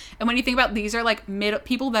 Yeah. And when you think about these are like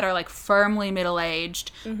people that are like firmly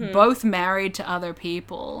middle-aged, Mm-hmm. both married to other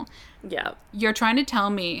people. Yeah. You're trying to tell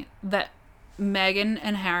me that Meghan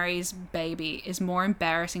and Harry's baby is more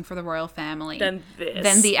embarrassing for the royal family Than this.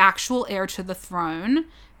 than the actual heir to the throne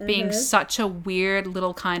being such a weird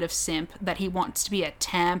little kind of simp that he wants to be a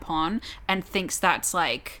tampon and thinks that's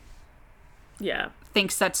like Yeah.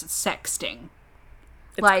 thinks that's sexting.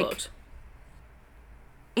 It's Like, good.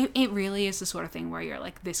 It really is the sort of thing where you're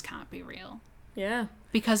like, this can't be real. Yeah.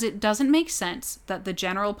 Because it doesn't make sense that the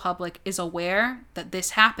general public is aware that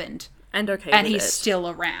this happened And okay and with he's it. still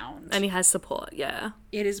around. And he has support, yeah.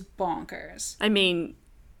 It is bonkers. I mean,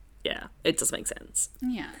 yeah, it does make sense.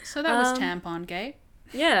 Yeah, so that was Tampon Gate.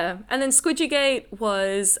 Yeah, and then Squidgygate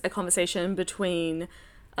was a conversation between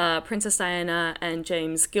Princess Diana and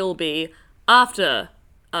James Gilby after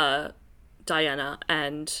Diana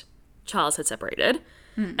and Charles had separated.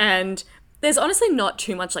 And there's honestly not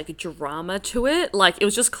too much like drama to it. Like, it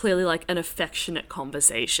was just clearly like an affectionate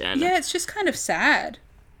conversation. Yeah, it's just kind of sad.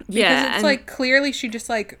 Because Yeah, it's and- like clearly she just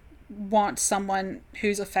like wants someone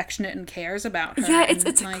who's affectionate and cares about her. Yeah, and,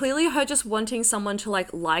 it's like, clearly her just wanting someone to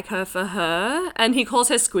like her for her, and he calls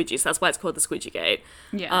her Squidgy, so that's why it's called the Squidgy Gate.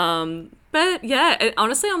 Yeah. But yeah,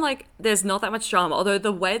 honestly, I'm like, there's not that much drama. Although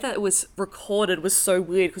the way that it was recorded was so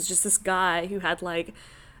weird, because just this guy who had like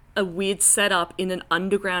a weird setup in an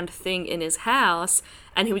underground thing in his house,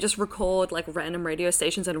 and he would just record like random radio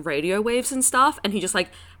stations and radio waves and stuff, and he just like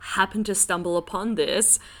happened to stumble upon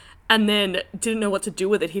this and then didn't know what to do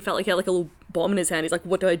with it. He felt like he had like a little bomb in his hand. He's like,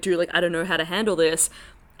 what do I do? Like, I don't know how to handle this.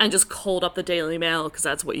 And just called up the Daily Mail, because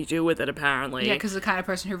that's what you do with it, apparently. Yeah, because the kind of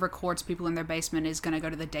person who records people in their basement is going to go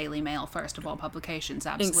to the Daily Mail first of all publications.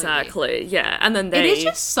 Absolutely. Exactly, yeah. And then It they is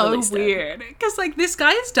just so released it. weird. Because, like, this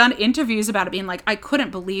guy has done interviews about it being like, I couldn't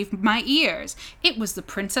believe my ears. It was the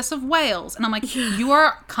Princess of Wales. And I'm like, you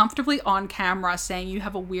are comfortably on camera saying you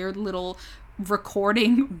have a weird little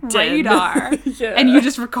recording radar. Yeah. And you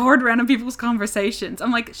just record random people's conversations.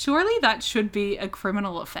 I'm like, surely that should be a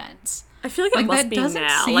criminal offense. I feel like it Like, must that be doesn't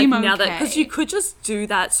now. seem Like, now that, because okay. you could just do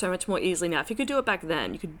that so much more easily now. If you could do it back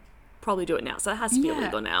then, you could probably do it now. So it has to be Yeah.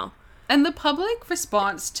 illegal now. And the public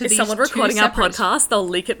response to Is these someone two recording our separate- podcast? They'll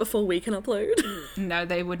leak it before we can upload. No,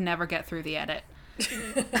 they would never get through the edit.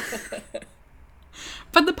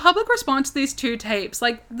 But the public response to these two tapes,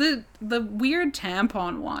 like the weird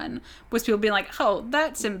tampon one, was people being like, oh,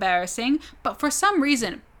 that's embarrassing. But for some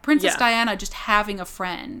reason, Princess Yeah. Diana just having a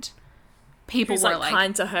friend, people Who's were like like...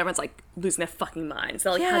 kind to her, everyone's like losing their fucking minds.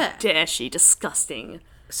 They're like, Yeah. how dare she? Disgusting.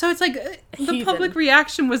 So it's like, the Heathen. public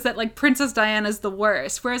reaction was that, like, Princess Diana's the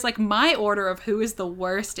worst. Whereas, like, my order of who is the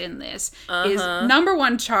worst in this is number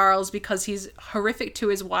one, Charles, because he's horrific to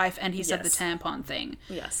his wife and he said the Yes. tampon thing.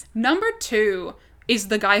 Yes. Number two is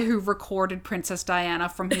the guy who recorded Princess Diana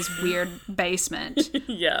from his weird basement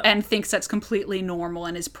Yeah. and thinks that's completely normal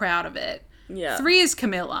and is proud of it. Yeah. Three is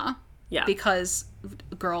Camilla. Yeah. Because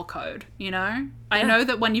girl code, you know? I know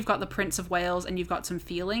that when you've got the Prince of Wales and you've got some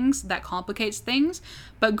feelings, that complicates things.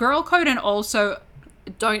 But girl code and also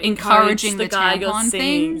Don't encouraging encourage the guy you're tampon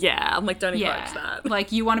seeing. thing. Yeah, I'm like, don't encourage that.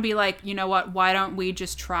 Like, you want to be like, you know what? Why don't we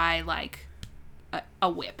just try, like, a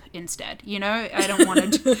whip instead? You know? I don't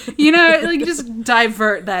want to, you know, like, just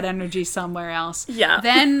divert that energy somewhere else. Yeah.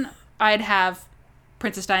 Then I'd have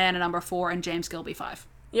Princess Diana number 4 and James Gilby 5.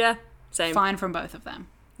 Yeah, same. Fine from both of them.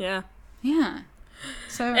 Yeah. Yeah.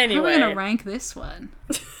 So how are Anyway. we going to rank this one?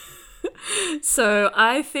 So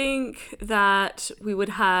I think that we would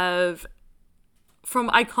have, from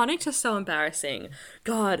iconic to so embarrassing.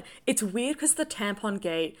 God, it's weird because the tampon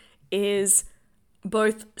gate is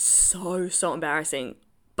both so embarrassing,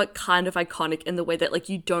 but kind of iconic in the way that like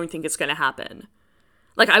you don't think it's going to happen.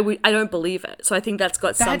 Like I don't believe it. So I think that's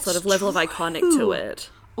got some That's sort of level of iconic to true. it.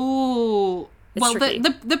 Ooh. Well, tricky.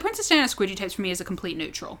 the Princess Diana Squidgy tapes for me is a complete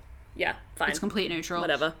neutral. Yeah, fine. It's complete neutral.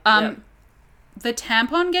 Whatever. The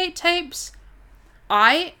Tampon Gate tapes,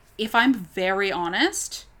 if I'm very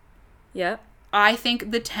honest, Yeah. I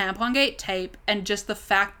think the Tampon Gate tape and just the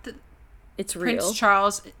fact that It's real. Prince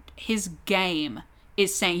Charles, his game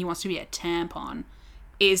is saying he wants to be a tampon,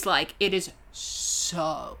 is like, it is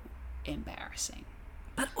so embarrassing.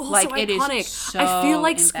 But also Like, it is iconic. so I feel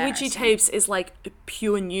like embarrassing. Squidgy Tapes is like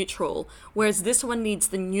pure neutral, whereas this one needs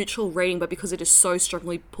the neutral rating, but because it is so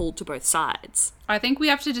strongly pulled to both sides. I think we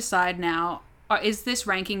have to decide now, is this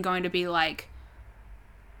ranking going to be like,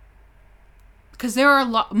 because there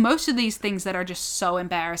are most of these things that are just so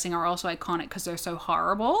embarrassing are also iconic because they're so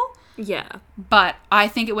horrible. Yeah. But I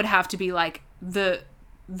think it would have to be like the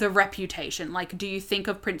reputation. Like, do you think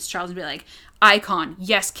of Prince Charles and be like, icon,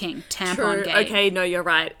 yes, king, tampon True. gate? Okay, no, you're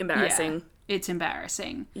right. Yeah, Embarrassing. it's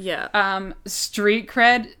embarrassing. Yeah. Street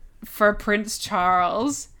cred for Prince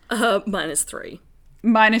Charles. -3.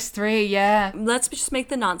 -3, yeah. Let's just make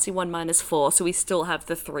the Nancy one -4, so we still have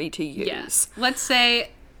the 3 to use. Yes. Let's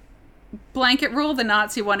say, blanket rule, the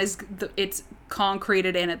Nazi one is, it's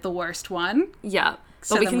concreted in at the worst one. Yeah.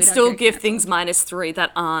 So But we then can we don't still get give cancelled. things -3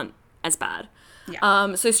 that aren't as bad.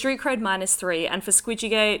 Yeah. So Street Cred -3, and for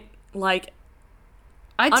Squidgygate, like,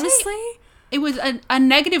 I'd honestly, say it was a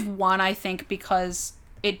 -1, I think, because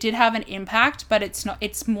it did have an impact, but it's not.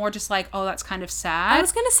 It's more just like, oh, that's kind of sad. I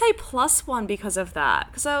was gonna say +1 because of that,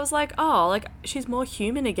 because I was like, oh, like, she's more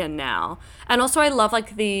human again now. And also I love,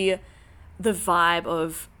 like, the vibe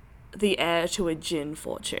of the heir to a gin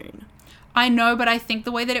fortune. I know, but I think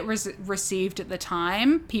the way that it was received at the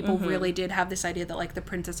time, people Mm-hmm. really did have this idea that, like, the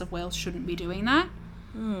Princess of Wales shouldn't be doing that.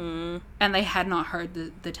 And they had not heard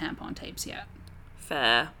the tampon tapes yet.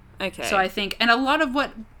 Fair. Okay. So I think, and a lot of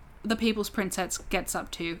what the People's Princess gets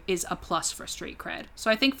up to is a plus for street cred.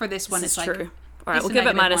 So I think for this one, This it's is like, true. All right, it's we'll a give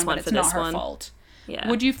it negative -1 but for it's this not her one. fault. Yeah.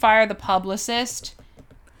 Would you fire the publicist?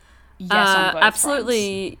 Yes, on both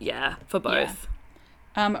absolutely, yeah, for both.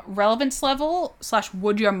 Relevance level /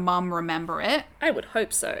 would your mum remember it? I would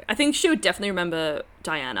hope so. I think she would definitely remember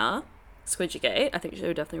Diana Squidgygate. I think she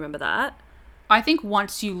would definitely remember that. I think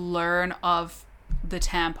once you learn of the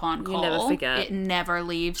tampon call, never forget. it never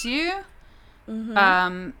leaves you.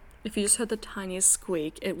 If you just heard the tiniest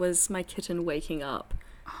squeak, it was my kitten waking up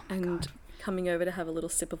and coming over to have a little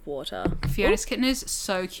sip of water. Fiona's kitten is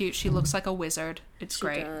so cute. She looks like a wizard. It's She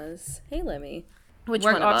great. does. Hey, Lemmy. Which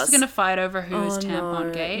We're one of us? obviously going to fight over who's Oh,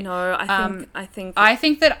 tampon gate. No, I think I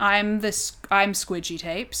think that I'm Squidgy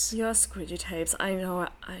Tapes. you're Squidgy Tapes. I know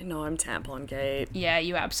I'm Tampon Gate. Yeah,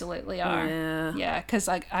 you absolutely are. Yeah. Yeah, because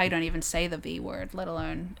like I don't even say the V word, let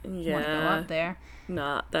alone want to go Yeah. up there.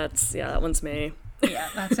 Nah, that one's me. Yeah,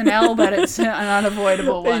 that's an L, but it's an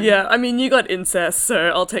unavoidable one. Yeah, I mean, you got incest, so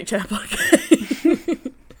I'll take Tampon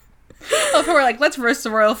Gate. Oh, we're like, let's roast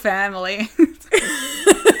the royal family.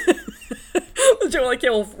 You're like, yeah,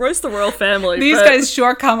 we'll roast the royal family. These but... guys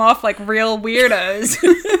sure come off like real weirdos.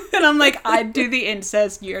 And I'm like, I'd do the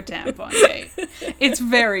incest, you're tampon gate. It's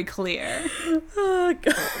very clear. Oh,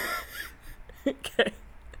 God. Okay.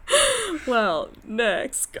 Well,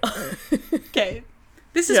 next. Okay.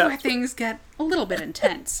 This is Yeah. where things get a little bit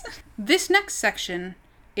intense. This next section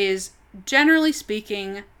is, generally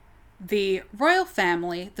speaking, the royal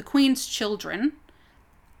family, the Queen's children,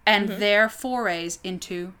 and their forays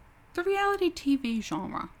into the reality TV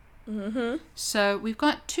genre. So we've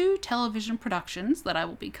got 2 television productions that I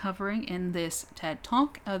will be covering in this TED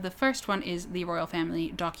Talk. The first one is the Royal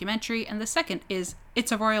Family documentary, and the second is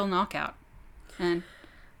It's a Royal Knockout. And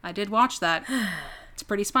I did watch that. It's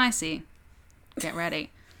pretty spicy. Get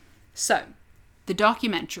ready. So, the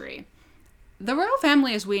documentary. The royal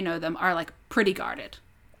family as we know them are like pretty guarded.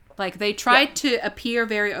 Like they tried to appear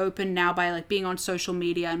very open now by like being on social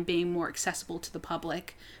media and being more accessible to the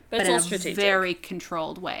public, But it's in all a strategic. very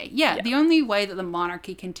controlled way. Yeah, the only way that the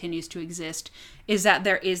monarchy continues to exist is that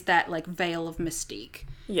there is that like veil of mystique.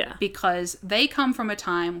 Yeah. Because they come from a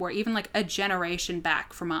time where even like a generation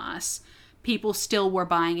back from us, people still were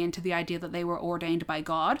buying into the idea that they were ordained by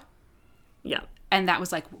God. Yeah. And that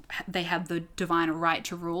was like, they had the divine right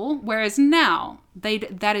to rule. Whereas now,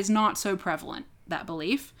 that is not so prevalent, that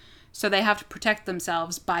belief. So they have to protect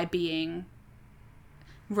themselves by being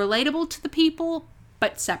relatable to the people,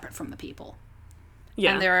 but separate from the people.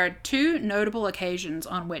 Yeah. And there are 2 notable occasions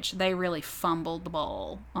on which they really fumbled the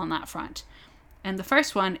ball on that front. And the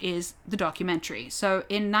first one is the documentary. So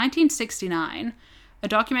in 1969, a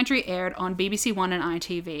documentary aired on BBC One and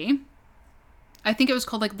ITV. I think it was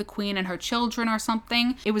called like The Queen and Her Children or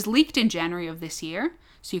something. It was leaked in January of this year,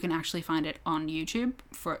 so you can actually find it on YouTube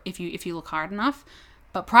for if you look hard enough.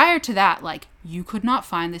 But prior to that, like you could not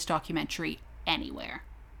find this documentary anywhere.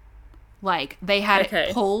 Like they had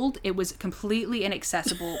it pulled, it was completely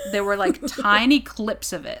inaccessible. There were like tiny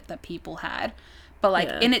clips of it that people had, but like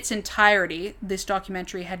in its entirety, this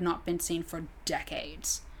documentary had not been seen for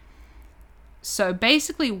decades. So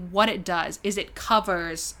basically what it does is it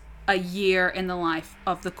covers a year in the life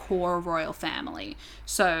of the core royal family.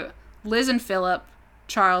 So Liz and Philip,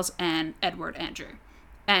 Charles and Edward Andrew.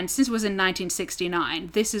 And since it was in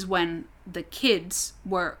 1969, this is when the kids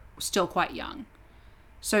were still quite young.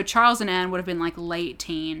 So Charles and Anne would have been like late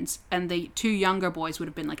teens, and the 2 younger boys would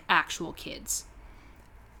have been like actual kids.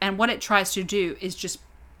 And what it tries to do is just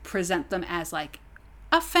present them as like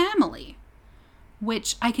a family,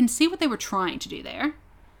 which I can see what they were trying to do there.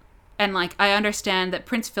 And like I understand that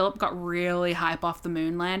Prince Philip got really hype off the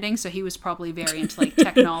moon landing, so he was probably very into like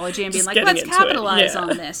technology and being like, let's capitalize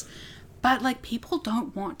on this. But like people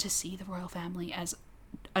don't want to see the royal family as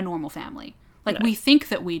a normal family. Like we think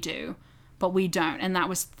that we do, but we don't. And that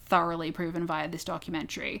was thoroughly proven via this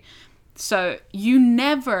documentary. So you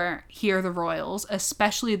never hear the royals,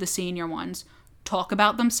 especially the senior ones, talk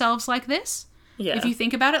about themselves like this. Yeah. If you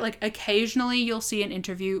think about it, like occasionally you'll see an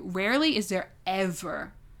interview. Rarely is there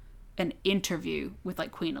ever an interview with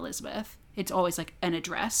like Queen Elizabeth. It's always like an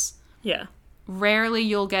address. Yeah. Rarely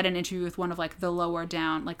you'll get an interview with one of like the lower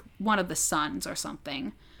down, like one of the sons or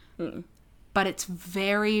something. But it's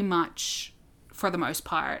very much, for the most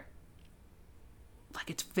part, like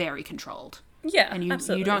it's very controlled. Yeah, and you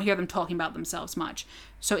absolutely. don't hear them talking about themselves much.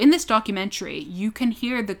 So in this documentary, you can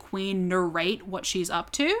hear the Queen narrate what she's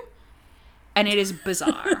up to, and it is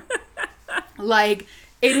bizarre. Like,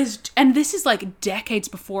 it is, and this is like decades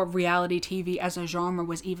before reality TV as a genre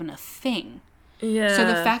was even a thing. Yeah. So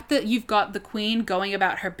the fact that you've got the Queen going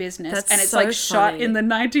about her business, That's and it's so like shot funny. in the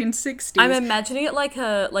 1960s. I'm imagining it like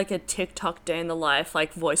a TikTok day in the life,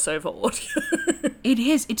 like voiceover audio. It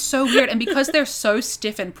is. It's so weird. And because they're so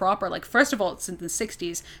stiff and proper, like, first of all, it's in the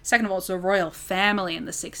 60s. Second of all, it's a royal family in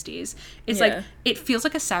the 60s. It's like, it feels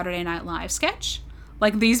like a Saturday Night Live sketch.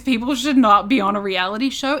 Like, these people should not be on a reality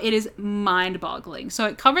show. It is mind-boggling. So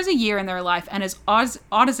it covers a year in their life, and as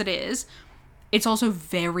odd as it is, it's also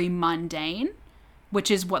very mundane,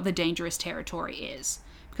 which is what the dangerous territory is.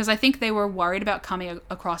 Because I think they were worried about coming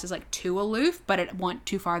across as, like, too aloof, but it went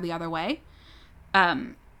too far the other way.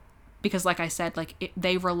 Because, like I said, like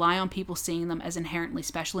they rely on people seeing them as inherently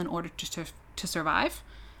special in order to survive.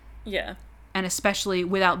 Yeah. And especially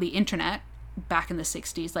without the internet back in the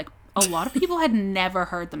 60s, like, a lot of people had never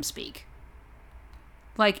heard them speak.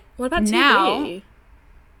 Like, What about now, TV?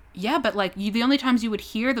 yeah, but, like, the only times you would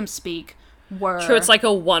hear them speak were... True, it's like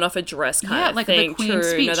a one-off address kind of like thing. the Queen's True,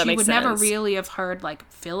 speech. no, that You makes would sense. never really have heard, like,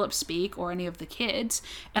 Philip speak or any of the kids.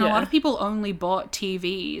 And a Yeah. lot of people only bought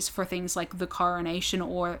TVs for things like the coronation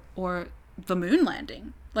or the moon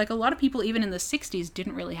landing. Like, a lot of people, even in the 60s,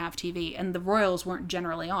 didn't really have TV, and the royals weren't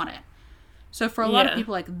generally on it. So for a lot of Yeah.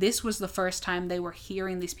 people, like, this was the first time they were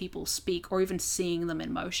hearing these people speak or even seeing them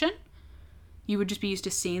in motion. You would just be used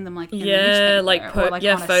to seeing them, like, in the newspaper like, or, like,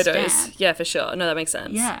 on a photos. stand. Yeah, for sure. No, that makes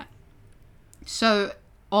sense. Yeah. So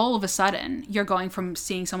all of a sudden, you're going from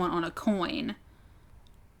seeing someone on a coin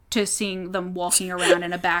to seeing them walking around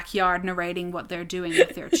in a backyard narrating what they're doing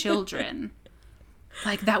with their children.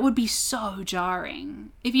 Like, that would be so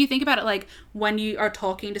jarring. If you think about it, like, when you are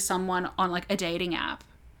talking to someone on, like, a dating app,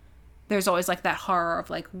 there's always, like, that horror of,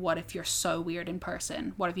 like, what if you're so weird in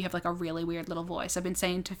person? What if you have, like, a really weird little voice? I've been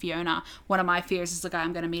saying to Fiona, one of my fears is the guy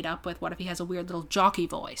I'm going to meet up with. What if he has a weird little jockey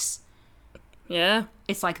voice? Yeah.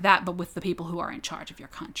 It's like that, but with the people who are in charge of your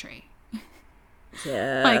country.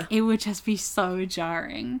 Yeah. Like, it would just be so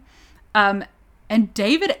jarring. And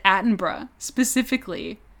David Attenborough,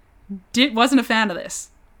 specifically, wasn't a fan of this.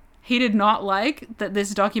 He did not like that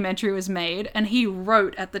this documentary was made, and he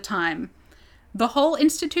wrote at the time, "The whole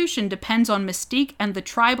institution depends on Mystique and the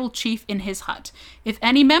tribal chief in his hut. If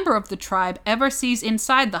any member of the tribe ever sees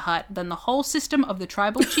inside the hut, then the whole system of the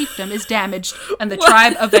tribal chiefdom is damaged, and the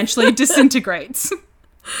tribe eventually disintegrates."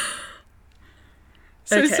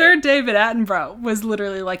 So Okay. Sir David Attenborough was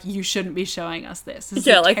literally like, you shouldn't be showing us this. This is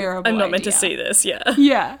Yeah, a like, terrible I'm not meant to idea." see this, yeah.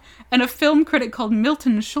 Yeah. And a film critic called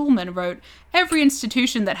Milton Schulman wrote, "Every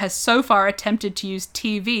institution that has so far attempted to use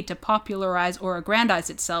TV to popularize or aggrandize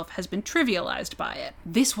itself has been trivialized by it."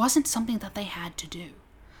 This wasn't something that they had to do.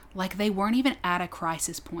 Like, they weren't even at a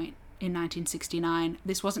crisis point in 1969.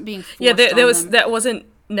 This wasn't being forced Yeah, there on was them. that wasn't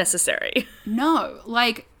necessary. No,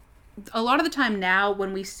 like, a lot of the time now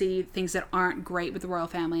when we see things that aren't great with the royal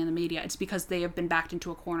family and the media, it's because they have been backed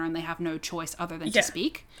into a corner and they have no choice other than Yeah. to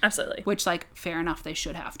speak. Absolutely. Which, like, fair enough, they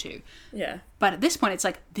should have to. Yeah. But at this point, it's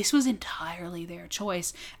like, this was entirely their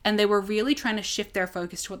choice. And they were really trying to shift their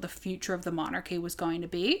focus to what the future of the monarchy was going to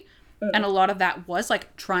be. And a lot of that was,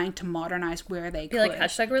 like, trying to modernize where they Be could. like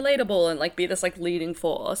hashtag relatable and like be this like leading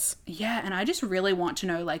force. Yeah, and I just really want to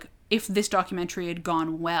know, like, if this documentary had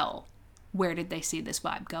gone well, where did they see this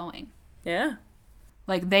vibe going? Yeah.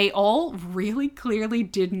 Like, they all really clearly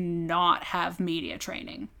did not have media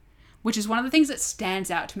training, which is one of the things that stands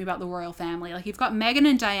out to me about the royal family. Like, you've got Meghan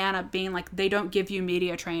and Diana being like, they don't give you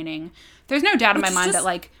media training. There's no doubt in my mind that,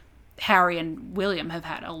 like, Harry and William have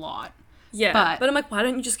had a lot. Yeah. But I'm like, why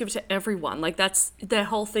don't you just give it to everyone? Like, that's their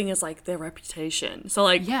whole thing is like their reputation. So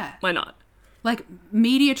like, Yeah. why not? Like,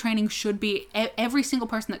 media training should be, every single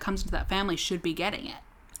person that comes into that family should be getting it.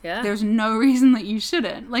 Yeah. There's no reason that you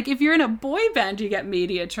shouldn't. Like, if you're in a boy band, you get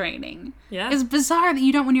media training. Yeah. It's bizarre that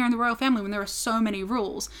you don't when you're in the royal family when there are so many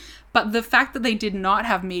rules. But the fact that they did not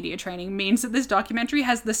have media training means that this documentary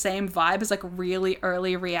has the same vibe as, like, really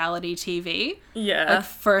early reality TV. Yeah. Like,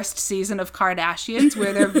 first season of Kardashians,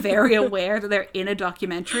 where they're very aware that they're in a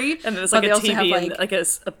documentary. And there's but like they a also have, TV like, and like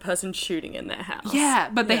a person shooting in their house. yeah,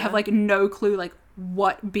 but they have, Yeah. like, no clue, like,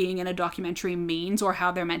 what being in a documentary means or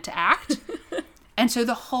how they're meant to act. And so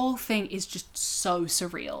the whole thing is just so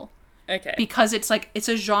surreal. Okay. Because it's, like, it's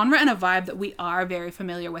a genre and a vibe that we are very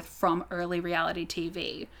familiar with from early reality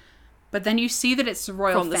TV. But then you see that it's the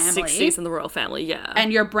royal From the family. 60s and the royal family, yeah.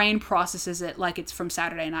 And your brain processes it like it's from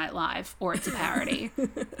Saturday Night Live or it's a parody.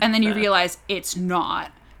 And then you realize it's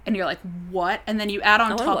not. And you're like, what? And then you add on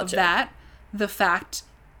wanna top watch of it. that the fact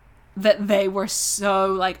that they were so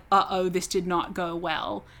like, uh-oh, this did not go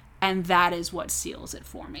well. And that is what seals it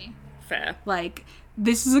for me. Fair. Like,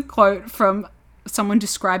 this is a quote from someone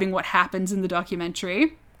describing what happens in the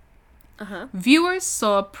documentary. Viewers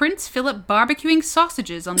saw Prince Philip barbecuing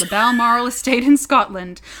sausages on the Balmoral estate in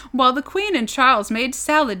Scotland, while the Queen and Charles made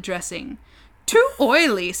salad dressing. Too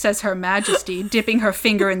oily, says Her Majesty, dipping her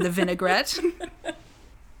finger in the vinaigrette.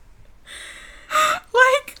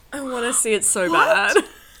 Like, I want to see it so what? bad.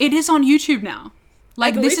 It is on YouTube now.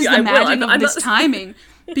 Like, this believe is you, the I will. magic I'm of this not- timing.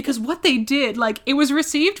 Because what they did, like, it was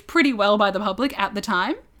received pretty well by the public at the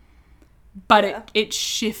time, but it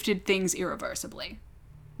shifted things irreversibly.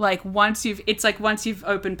 Like, once you've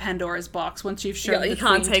opened Pandora's box, once you've shown Yeah, you the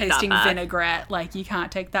can't Queen take that tasting back. vinaigrette, like, you can't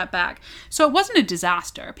take that back. So it wasn't a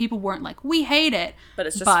disaster. People weren't like, we hate it. But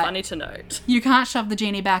it's just funny to note. You can't shove the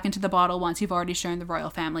genie back into the bottle once you've already shown the royal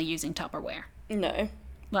family using Tupperware. No.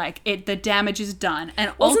 Like, the damage is done.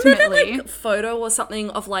 And Wasn't there ultimately... that, like, photo or something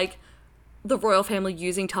of, like, the royal family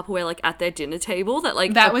using Tupperware, like, at their dinner table? That,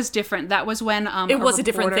 like... That was different. That was when It was a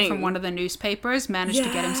different reporter thing. from one of the newspapers managed to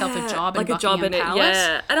get himself a job in like a job Buckingham in it, Palace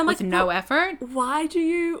yeah. And I'm with like, no what- effort. Why do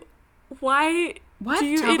you eat up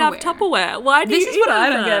Tupperware? Tupperware? Why do This you is eat what I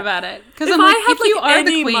up don't that? get about it. Because If I'm I like, had, if you like, are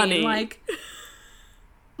the any queen, money-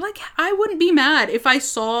 like I wouldn't be mad if I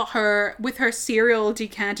saw her with her cereal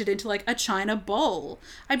decanted into like a china bowl.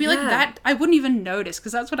 I'd be like, Yeah. that I wouldn't even notice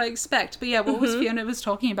because that's what I expect. But yeah, what was Fiona was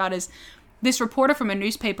talking about is this reporter from a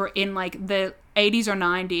newspaper in like the 80s or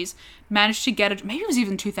 90s managed to get maybe it was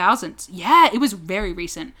even 2000s. Yeah, it was very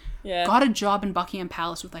recent. Yeah. Got a job in Buckingham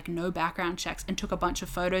Palace with like no background checks and took a bunch of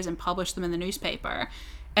photos and published them in the newspaper.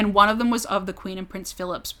 And one of them was of the Queen and Prince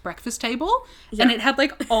Philip's breakfast table. Yeah. And it had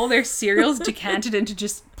like all their cereals decanted into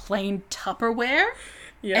just plain Tupperware.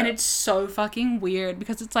 Yeah. And it's so fucking weird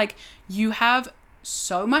because it's like you have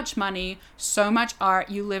so much money, so much art,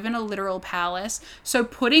 you live in a literal palace. So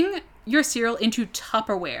putting your cereal into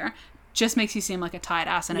Tupperware just makes you seem like a tight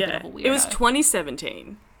ass and a bit of a weirdo. It was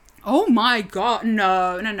 2017. Oh my god,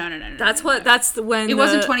 no. That's when It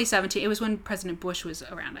wasn't 2017. It was when President Bush was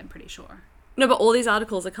around, I'm pretty sure. No, but all these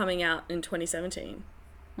articles are coming out in 2017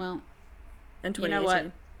 Well, and you 2018. know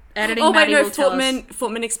what? Editing Oh wait, Maddie no, will tell us.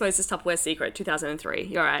 Fortman exposes Tupperware secret 2003.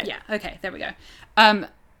 You're right. Yeah, okay, there we go. But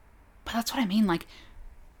that's what I mean, like,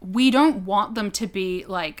 we don't want them to be,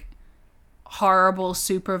 like, horrible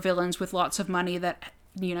supervillains with lots of money that,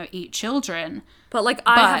 you know, eat children. But like,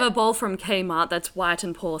 I have a bowl from Kmart that's white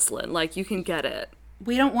and porcelain. Like, you can get it.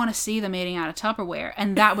 We don't want to see them eating out of Tupperware,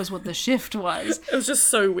 and that was what the shift was. It was just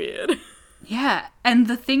so weird. Yeah, and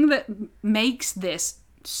the thing that makes this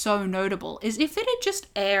so notable is if it had just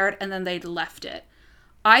aired and then they'd left it,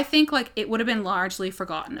 I think, like, it would have been largely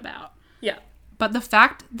forgotten about. Yeah. But the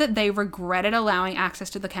fact that they regretted allowing access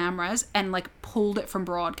to the cameras and, like, pulled it from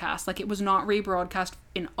broadcast, like, it was not rebroadcast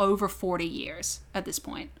in over 40 years at this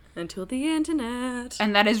point. Until the internet.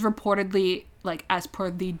 And that is reportedly, like, as per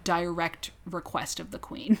the direct request of the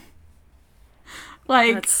Queen.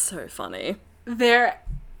 Like, That's so funny.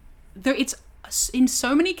 it's in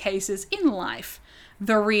so many cases in life,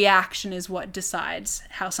 the reaction is what decides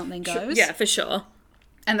how something goes. Yeah, for sure.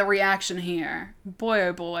 And the reaction here, boy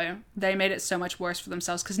oh boy, they made it so much worse for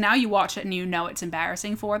themselves because now you watch it and you know it's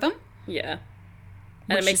embarrassing for them. Yeah.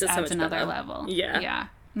 And Which it makes just it so adds much another better. level. Yeah. Yeah.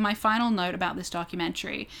 My final note about this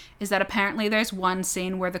documentary is that apparently there's one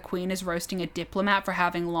scene where the Queen is roasting a diplomat for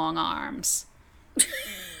having long arms.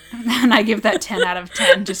 And I give that 10 out of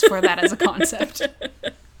 10 just for that as a concept.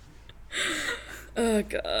 Oh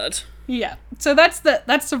god. Yeah. So that's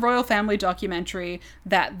the royal family documentary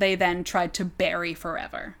that they then tried to bury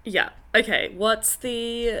forever. Yeah. Okay, what's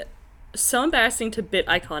the so embarrassing to bit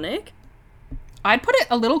iconic? I'd put it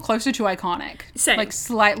a little closer to iconic. Same. Like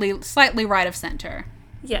slightly right of center.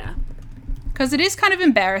 Yeah. Because it is kind of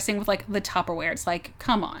embarrassing with, like, the Tupperware. It's like,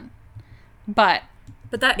 come on. But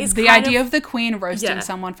But that is the kind idea of the Queen roasting Yeah.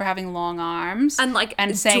 someone for having long arms and like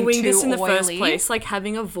and saying doing too this in the oily. first place, like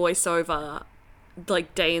having a voiceover,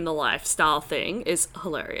 like day in the life style thing is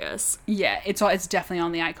hilarious. Yeah, it's definitely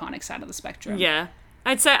on the iconic side of the spectrum. Yeah,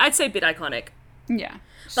 I'd say bit iconic, Yeah.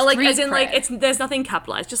 but like Street as in like cred. there's nothing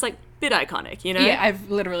capitalized, just like bit iconic, you know? Yeah,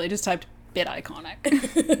 I've literally just typed bit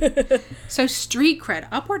iconic. So street cred,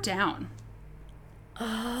 up or down?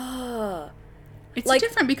 It's Like,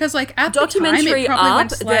 different because like at the time documentary it probably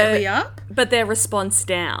went up, slightly the- up. But their response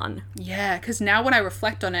down. Yeah, because now when I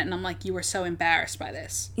reflect on it and I'm like, you were so embarrassed by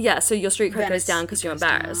this. Yeah, so your street cred Then goes it's- down it because you're goes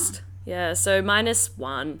down. embarrassed. Yeah, so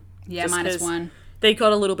 -1. Yeah, Just 'cause -1. They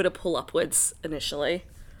got a little bit of pull upwards initially.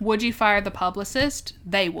 Would you fire the publicist?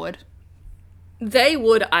 They would. They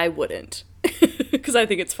would, I wouldn't. Because I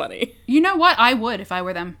think it's funny. You know what? I would if I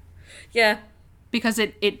were them. Yeah. Because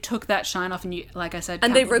it took that shine off and you, like I said,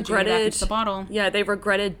 And they catapulted you back regretted into the bottle. Yeah, they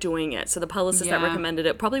regretted doing it. So the publicist that Yeah. recommended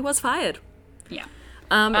it probably was fired. Yeah.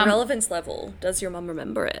 Relevance level. Does your mum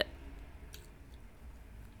remember it?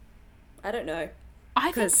 I don't know. I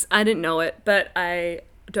think Because I didn't know it, but I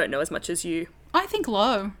don't know as much as you.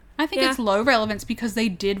 low. I think Yeah. it's low relevance because they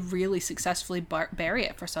did really successfully bury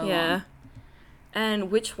it for so Yeah. long.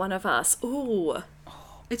 And which one of us? Ooh.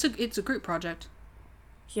 It's a group project.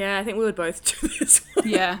 Yeah, I think we would both do this one.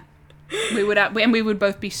 Yeah. we would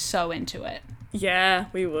both be so into it. Yeah,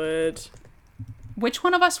 we would. Which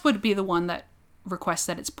one of us would be the one that requests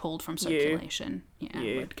that it's pulled from circulation? Yeah,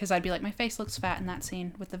 You. because I'd be like, my face looks fat in that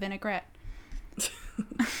scene with the vinaigrette.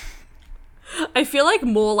 I feel like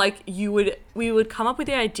more like we would come up with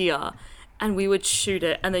the idea and we would shoot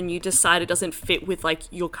it and then you decide it doesn't fit with like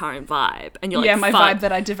your current vibe and you're like, Yeah, my "Fuck." vibe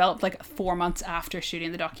that I developed like 4 months after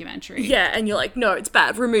shooting the documentary. Yeah, and you're like, no, it's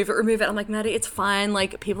bad, remove it. I'm like, Maddie, it's fine,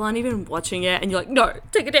 like people aren't even watching it, and you're like, no,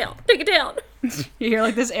 take it down. You're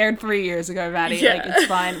like, this aired 3 years ago, Maddie. Yeah. Like, it's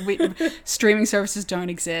fine. Streaming services don't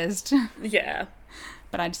exist. Yeah.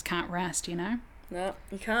 But I just can't rest, you know? No,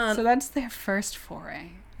 you can't. So that's their first foray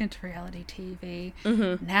into reality TV.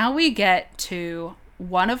 Mm-hmm. Now we get to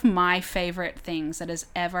one of my favorite things that has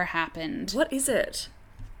ever happened. What is it?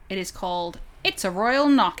 It is called It's a Royal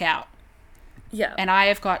Knockout. Yeah. And I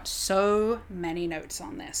have got so many notes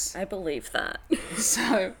on this. I believe that.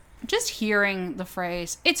 So just hearing the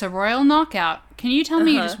phrase, it's a royal knockout, can you tell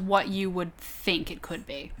me just what you would think it could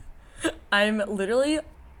be? I'm literally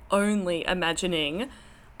only imagining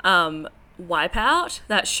Wipeout,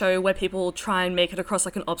 that show where people try and make it across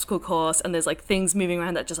like an obstacle course and there's like things moving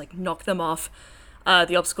around that just like knock them off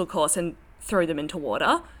the obstacle course and throw them into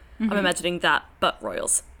water. I'm imagining that, but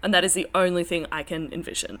royals. And that is the only thing I can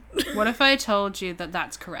envision. What if I told you that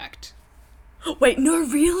that's correct? Wait, no,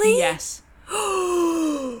 really? Yes.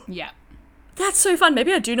 Yeah. That's so fun.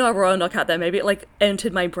 Maybe I do know a royal knockout there. Maybe it like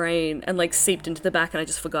entered my brain and like seeped into the back and I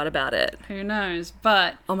just forgot about it. Who knows?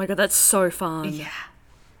 But Oh my god, that's so fun. yeah.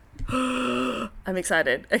 I'm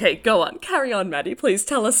excited. Okay, go on. Carry on, Maddie. Please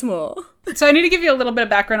tell us more. So I need to give you a little bit of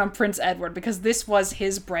background on Prince Edward because this was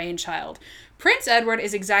his brainchild. Prince Edward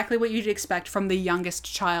is exactly what you'd expect from the youngest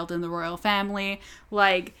child in the royal family.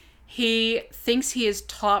 Like, he thinks he is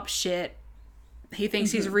top shit. He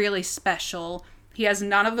thinks he's really special. He has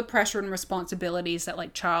none of the pressure and responsibilities that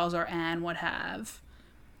like Charles or Anne would have.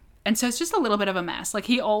 And so it's just a little bit of a mess. Like,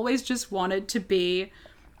 he always just wanted to be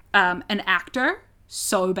an actor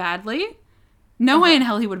so badly. No way in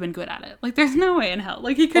hell he would have been good at it. Like, there's no way in hell.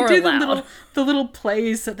 Like, he could Or do allowed. the little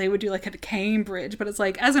plays that they would do like at Cambridge, but it's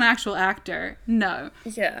like, as an actual actor, no.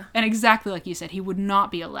 Yeah. And exactly like you said, he would not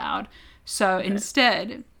be allowed. So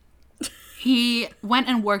instead, he went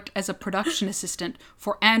and worked as a production assistant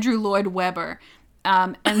for Andrew Lloyd Webber.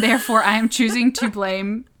 And therefore, I am choosing to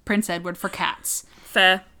blame Prince Edward for Cats.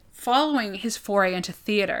 Fair. Following his foray into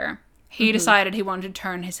theatre, he decided he wanted to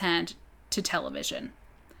turn his hand to television.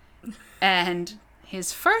 And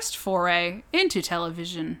his first foray into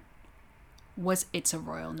television was It's a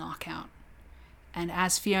Royal Knockout. And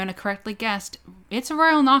as Fiona correctly guessed, It's a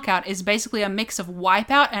Royal Knockout is basically a mix of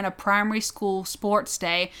Wipeout and a primary school sports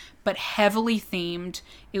day, but heavily themed.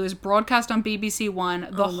 It was broadcast on BBC One.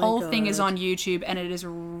 The Oh my whole thing is God. on YouTube, and it is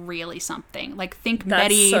really something. Like, think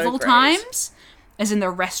That's so medieval great. times, as in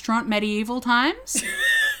the restaurant medieval times,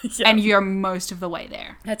 Yeah. and you're most of the way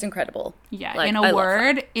there. That's incredible. Yeah, Like, in I a love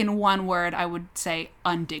word, in one word, I would say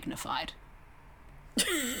undignified.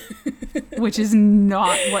 Which is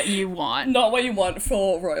not what you want. Not what you want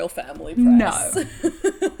for royal family press.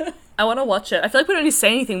 No. I want to watch it. I feel like we don't need to say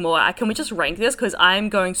anything more. Can we just rank this? Because I'm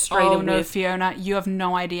going straight Oh in no, with... Fiona, you have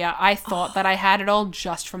no idea. I thought that I had it all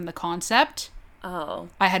just from the concept. Oh.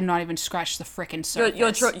 I had not even scratched the frickin'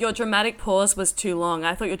 surface. Your dramatic pause was too long.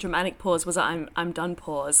 I thought your dramatic pause was I'm done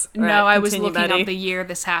pause. No, Right, I was continue, looking Maddie. up the year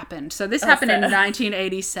this happened. So this happened in fair.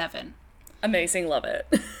 1987. Amazing, love it.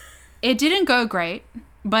 It didn't go great,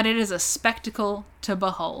 but it is a spectacle to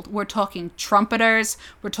behold. We're talking trumpeters.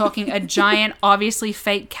 We're talking a giant, obviously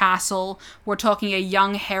fake castle. We're talking a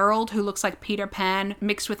young herald who looks like Peter Pan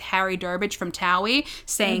mixed with Harry Durbridge from Towie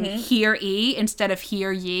saying "Hear ye" instead of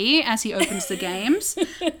 "Hear ye" as he opens the games.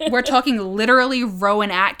 We're talking literally Rowan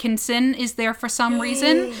Atkinson is there for some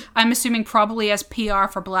reason. I'm assuming probably as PR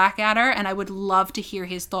for Blackadder, and I would love to hear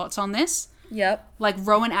his thoughts on this. Yep. Like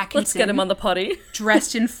Rowan Atkinson Let's get him on the potty.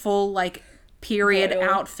 dressed in full like period Royal.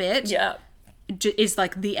 outfit Yeah. is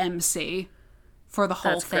like the MC for the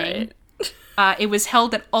whole That's thing. great. It was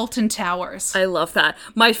held at Alton Towers. I love that.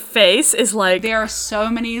 My face is like, There are so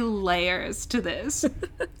many layers to this.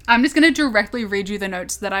 I'm just going to directly read you the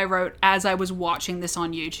notes that I wrote as I was watching this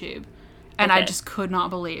on YouTube. And I Okay. just could not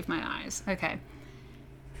believe my eyes. Okay.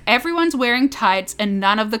 Everyone's wearing tights and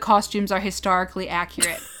none of the costumes are historically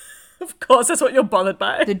accurate. of course, that's what you're bothered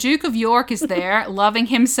by. The Duke of York is there, loving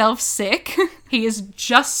himself sick. He is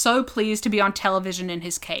just so pleased to be on television in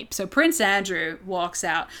his cape. So Prince Andrew walks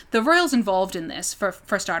out. The royals involved in this, for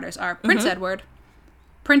starters, are Prince Edward,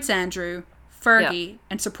 Prince Andrew, Fergie,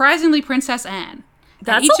 and surprisingly Princess Anne. And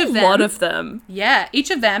That's each a of them, lot of them. Yeah, each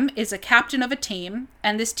of them is a captain of a team,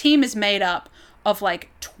 and this team is made up of like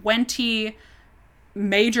 20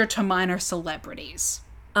 major to minor celebrities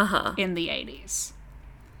in the 80s.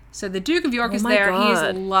 So the Duke of York is my there. God.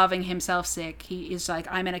 He's loving himself sick. He is like,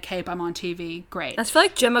 I'm in a cape. I'm on TV. Great. I feel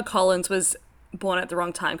like Gemma Collins was born at the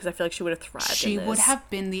wrong time because I feel like she would have thrived She in this. would have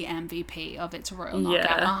been the MVP of its royal Yeah.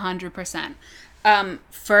 knockout, 100%.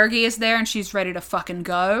 Fergie is there and she's ready to fucking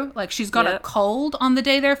go. Like, she's got a Yep. cold on the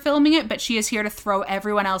day they're filming it, but she is here to throw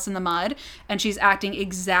everyone else in the mud, and she's acting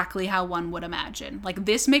exactly how one would imagine. Like,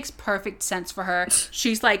 this makes perfect sense for her.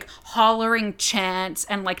 She's, like, hollering chants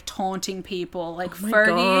and, like, taunting people. Like, Fergie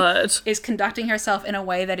God. is conducting herself in a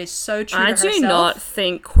way that is so true I to herself. do not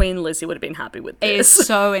think Queen Lizzie would have been happy with It is this.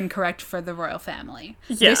 so incorrect for the royal family.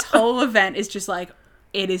 Yeah. This whole event is just like,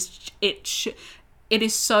 it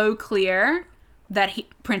is so clear that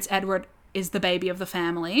Prince Edward is the baby of the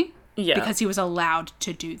family Yeah. because he was allowed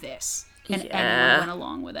to do this, and Yeah. everyone went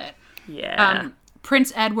along with it. Yeah.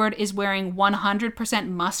 Prince Edward is wearing 100%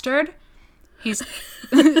 mustard. He's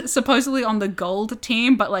supposedly on the gold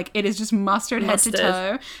team, but like it is just mustard head to Mustard.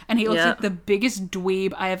 toe, and he looks Yeah. like the biggest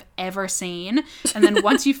dweeb I have ever seen. And then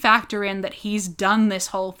once you factor in that he's done this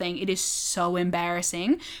whole thing, it is so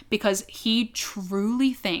embarrassing because he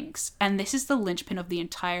truly thinks, and this is the linchpin of the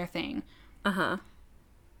entire thing,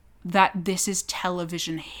 that this is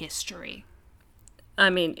television history. I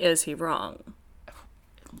mean, is he wrong?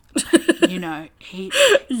 You know, he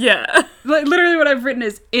Yeah. like, literally what I've written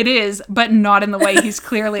is, it is, but not in the way he's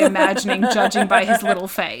clearly imagining, judging by his little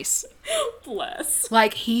face. Bless.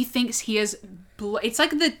 Like, he thinks he is... It's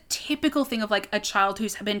like the typical thing of, like, a child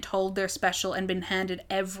who's been told they're special and been handed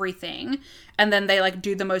everything, and then they, like,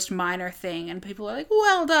 do the most minor thing, and people are like,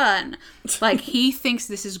 well done. Like, he thinks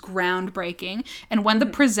this is groundbreaking, and when the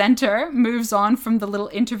presenter moves on from the little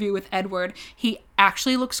interview with Edward, he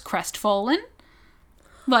actually looks crestfallen.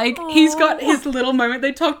 Like, he's got his little moment.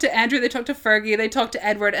 They talk to Andrew, they talk to Fergie, they talk to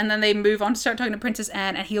Edward, and then they move on to start talking to Princess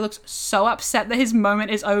Anne, and he looks so upset that his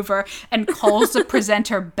moment is over and calls the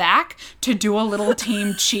presenter back to do a little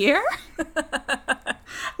team cheer.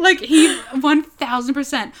 Like, he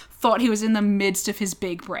 1000% thought he was in the midst of his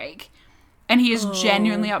big break. And he is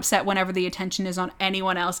genuinely upset whenever the attention is on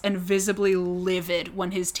anyone else, and visibly livid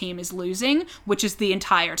when his team is losing, which is the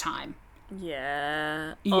entire time.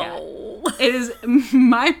 Yeah. Yeah. Oh. It is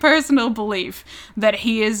my personal belief that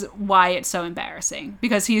he is why it's so embarrassing,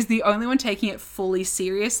 because he is the only one taking it fully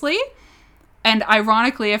seriously. And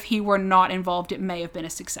ironically, if he were not involved, it may have been a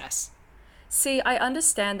success. See, I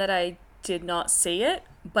understand that I did not see it,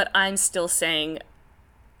 but I'm still saying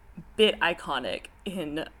bit iconic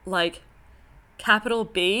in like capital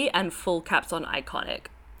B and full caps on iconic.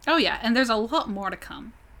 Oh yeah, and there's a lot more to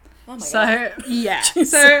come. Oh my god. So, yeah.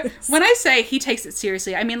 So, when I say he takes it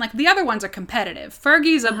seriously, I mean, like, the other ones are competitive.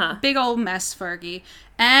 Fergie's a big old mess, Fergie.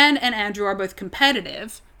 Anne and Andrew are both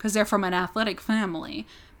competitive, because they're from an athletic family.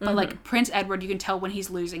 But, like, Prince Edward, you can tell when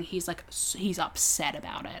he's losing, he's, like, he's upset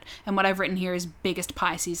about it. And what I've written here is biggest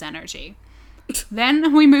Pisces energy.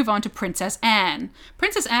 Then we move on to Princess Anne.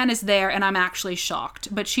 Princess Anne is there, and I'm actually shocked,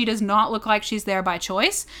 but she does not look like she's there by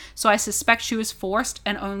choice, so I suspect she was forced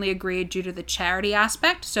and only agreed due to the charity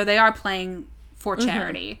aspect, so they are playing for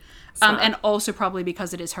charity. And also probably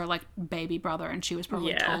because it is her like baby brother and she was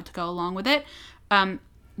probably told to go along with it.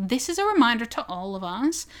 This is a reminder to all of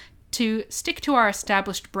us to stick to our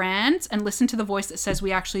established brands and listen to the voice that says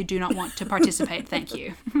we actually do not want to participate. Thank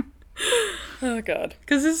you. Oh, God.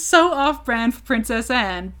 Because it's so off-brand for Princess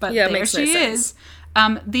Anne, but there she is.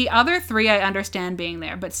 The other three I understand being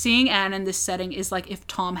there, but seeing Anne in this setting is like if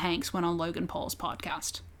Tom Hanks went on Logan Paul's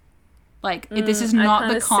podcast. Like, this is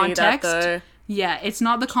not the context. Yeah, it's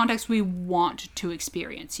not the context we want to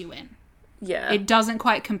experience you in. Yeah. It doesn't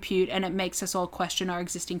quite compute, and it makes us all question our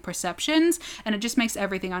existing perceptions, and it just makes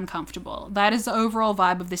everything uncomfortable. That is the overall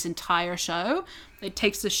vibe of this entire show. It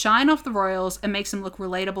takes the shine off the royals and makes them look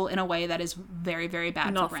relatable in a way that is very, very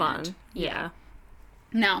bad Not for brand. fun. Yeah.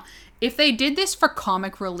 Now, if they did this for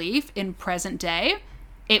comic relief in present day,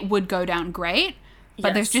 it would go down great.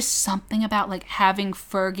 But there's just something about, like, having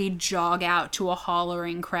Fergie jog out to a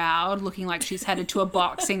hollering crowd looking like she's headed to a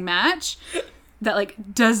boxing match that, like,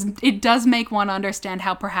 does make one understand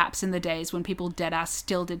how perhaps in the days when people deadass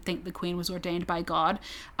still did think the Queen was ordained by God,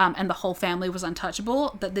 and the whole family was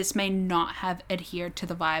untouchable, that this may not have adhered to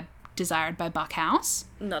the vibe desired by Buckhouse.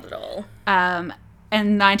 Not at all.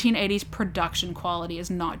 And 1980s production quality is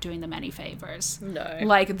not doing them any favors. No.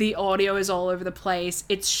 Like, the audio is all over the place.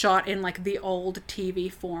 It's shot in, like, the old TV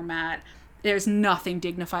format. There's nothing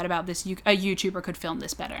dignified about this. A YouTuber could film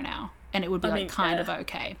this better now, and it would be, kind of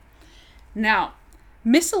okay. Now,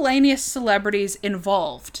 miscellaneous celebrities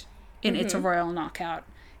involved in It's a Royal Knockout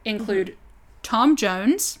include Tom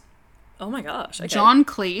Jones. Oh, my gosh. Okay. John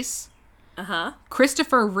Cleese.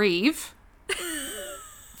 Christopher Reeve.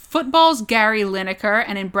 Football's Gary Lineker,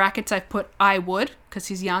 and in brackets I've put I would, because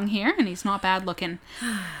he's young here and he's not bad looking.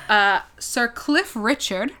 Sir Cliff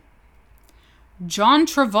Richard, John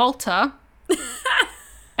Travolta,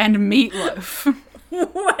 and Meatloaf.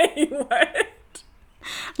 Wait, what?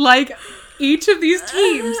 Like, each of these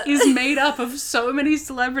teams is made up of so many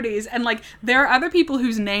celebrities, and like there are other people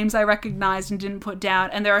whose names I recognized and didn't put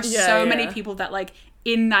down, and there are so many people that like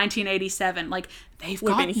in 1987, like they've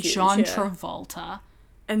got huge, John Travolta.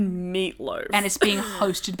 And Meatloaf. And it's being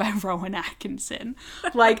hosted by Rowan Atkinson.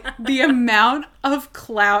 Like, the amount of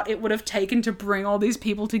clout it would have taken to bring all these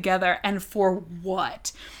people together, and for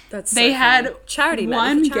what? That's they so had funny. Charity,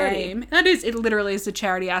 one charity. game. That is, it literally is the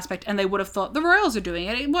charity aspect, and they would have thought the royals are doing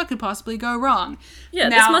it. What could possibly go wrong? Yeah,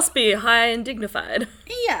 now, this must be high and dignified.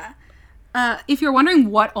 Yeah. If you're wondering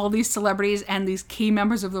what all these celebrities and these key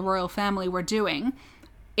members of the royal family were doing,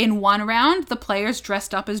 in one round, the players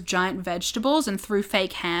dressed up as giant vegetables and threw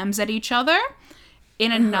fake hams at each other.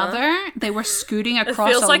 In another, they were scooting across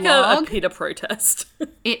It feels like log. a PETA protest.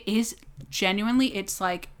 It is genuinely, it's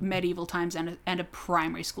like medieval times and a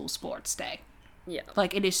primary school sports day. Yeah.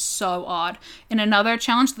 Like, it is so odd. In another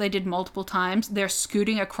challenge that they did multiple times, they're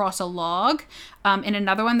scooting across a log. In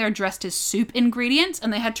another one, they're dressed as soup ingredients,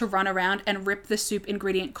 and they had to run around and rip the soup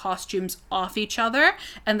ingredient costumes off each other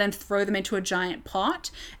and then throw them into a giant pot.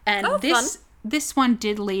 And this one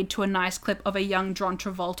did lead to a nice clip of a young John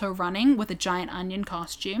Travolta running with a giant onion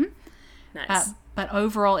costume. Nice. But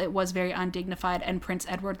overall, it was very undignified, and Prince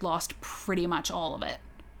Edward lost pretty much all of it.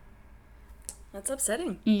 That's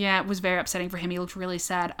upsetting. Yeah, it was very upsetting for him. He looked really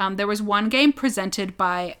sad. There was one game presented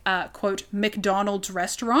by, quote, McDonald's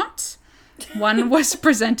restaurant. One was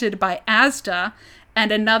presented by Asda, and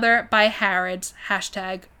another by Harrods,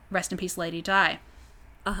 hashtag rest in peace Lady Di.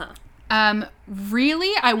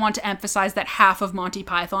 Really, I want to emphasize that half of Monty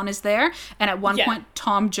Python is there, and at one point,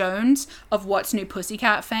 Tom Jones of What's New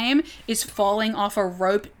Pussycat fame is falling off a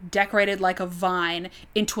rope decorated like a vine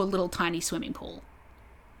into a little tiny swimming pool.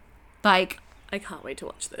 Like, I can't wait to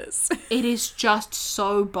watch this. it is just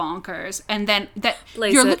so bonkers. And then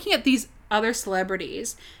you're looking at these other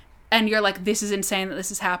celebrities and you're like, this is insane that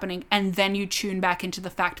this is happening. And then you tune back into the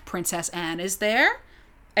fact Princess Anne is there.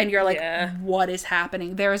 And you're like, what is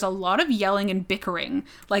happening? There is a lot of yelling and bickering.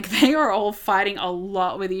 Like, they are all fighting a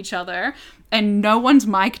lot with each other. And no one's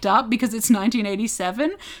mic'd up because it's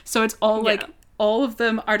 1987. So it's all like, all of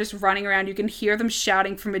them are just running around. You can hear them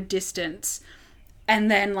shouting from a distance. And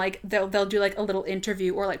then, like, they'll do, like, a little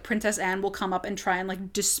interview, or, like, Princess Anne will come up and try and,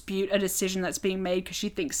 like, dispute a decision that's being made because she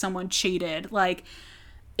thinks someone cheated. Like,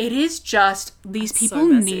 it is just, these people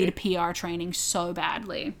need PR training so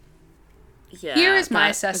badly. Yeah. Here is my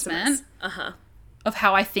assessment of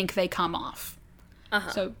how I think they come off.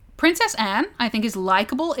 So, Princess Anne, I think, is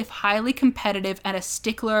likable if highly competitive and a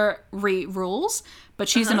stickler rules, but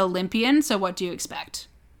she's an Olympian, so what do you expect?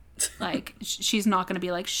 Like, she's not going to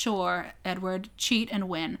be like, sure, Edward, cheat and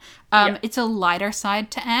win. It's a lighter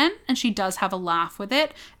side to Anne, and she does have a laugh with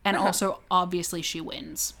it, and also, obviously, she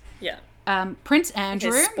wins. Yeah. Prince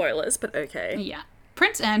Andrew. Okay, spoilers, but okay. Yeah.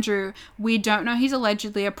 Prince Andrew, we don't know he's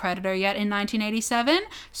allegedly a predator yet in 1987,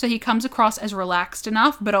 so he comes across as relaxed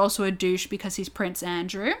enough, but also a douche because he's Prince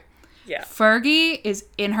Andrew. Yeah. Fergie is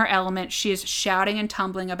in her element. She is shouting and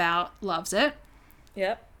tumbling about, loves it.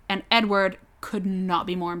 Yep. And Edward could not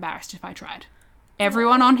be more embarrassed if I tried.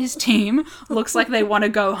 Everyone on his team looks like they want to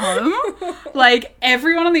go home. Like,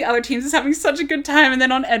 everyone on the other teams is having such a good time, and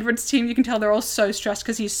then on Edward's team, you can tell they're all so stressed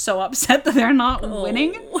because he's so upset that they're not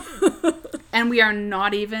winning. And we are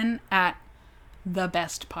not even at the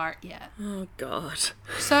best part yet. Oh, God.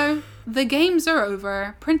 So, the games are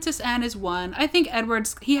over. Princess Anne is won. I think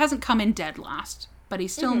Edward's, he hasn't come in dead last, but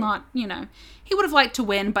he's still not, you know, he would have liked to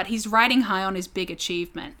win, but he's riding high on his big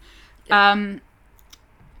achievement. Yeah.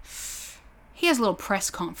 He has a little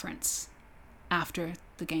press conference after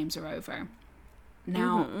the games are over.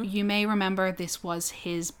 Now, you may remember this was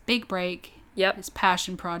his big break, his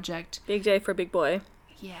passion project. Big day for a big boy.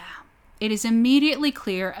 Yeah. It is immediately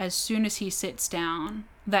clear as soon as he sits down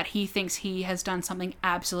that he thinks he has done something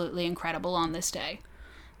absolutely incredible on this day.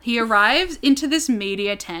 He arrives into this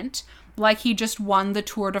media tent like he just won the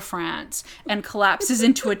Tour de France and collapses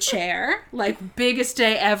into a chair. Like, biggest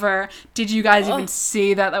day ever. Did you guys even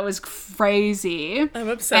see that? That was crazy. I'm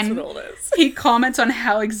obsessed And with all this. He comments on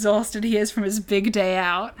how exhausted he is from his big day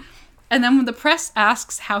out. And then when the press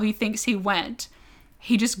asks how he thinks he went,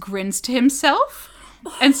 he just grins to himself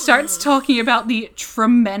and starts talking about the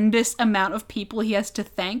tremendous amount of people he has to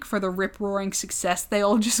thank for the rip-roaring success they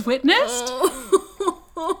all just witnessed.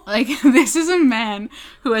 Like, this is a man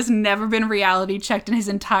who has never been reality checked in his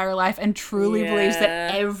entire life and truly believes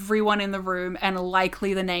that everyone in the room and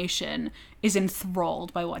likely the nation is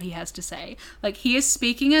enthralled by what he has to say. Like, he is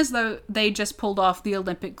speaking as though they just pulled off the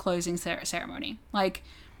Olympic closing ceremony. Like,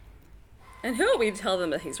 and who are we to tell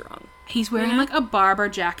them that he's wrong? He's wearing like a Barber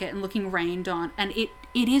jacket and looking rained on, and it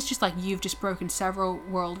is just like, you've just broken several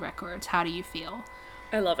world records. How do you feel?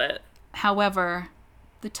 I love it. However,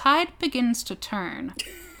 the tide begins to turn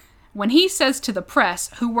when he says to the press,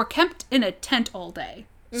 who were kept in a tent all day.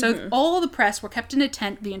 So all the press were kept in a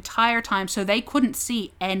tent the entire time, so they couldn't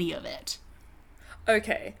see any of it.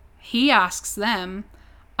 Okay. He asks them,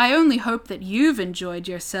 I only hope that you've enjoyed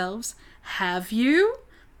yourselves. Have you?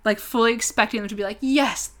 Like, fully expecting them to be like,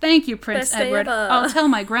 yes, thank you, Prince Best day Edward. ever. I'll tell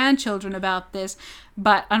my grandchildren about this.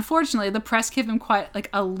 But unfortunately, the press give him quite like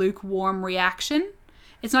a lukewarm reaction.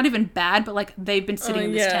 It's not even bad, but like, they've been sitting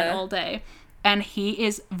in this tent all day. And he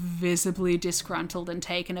is visibly disgruntled and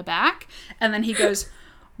taken aback. And then he goes,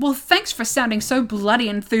 well, thanks for sounding so bloody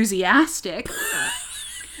enthusiastic.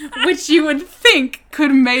 Which you would think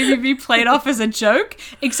could maybe be played off as a joke,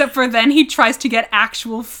 except for then he tries to get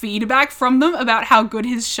actual feedback from them about how good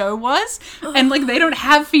his show was. And like, they don't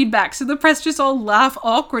have feedback, so the press just all laugh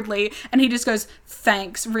awkwardly, and he just goes,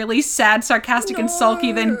 thanks, really sad, sarcastic, and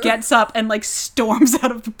sulky, then gets up and like storms out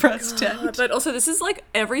of the press tent. But also, this is like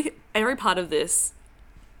every part of this.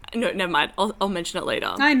 No, never mind. I'll mention it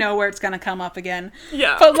later. I know where it's gonna come up again.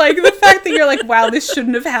 Yeah. But like, the fact that you're like, wow, this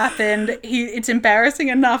shouldn't have happened. It's embarrassing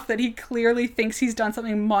enough that he clearly thinks he's done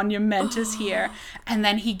something monumentous here. And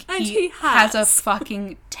then he has a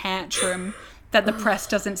fucking tantrum that the press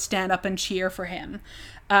doesn't stand up and cheer for him.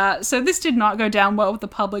 So this did not go down well with the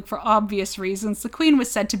public for obvious reasons. The Queen was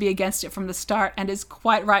said to be against it from the start, and is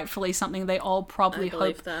quite rightfully something they all probably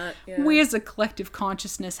hope we as a collective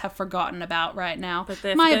consciousness have forgotten about right now. But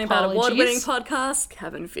they're My forgetting about apologies. award-winning podcast,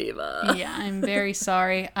 Cabin Fever. Yeah, I'm very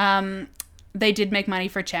sorry. They did make money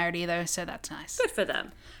for charity though, so that's nice. Good for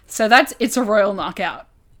them. So it's a royal knockout.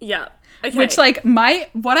 Yeah. Okay. Which like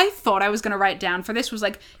what I thought I was going to write down for this was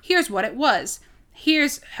like, here's what it was.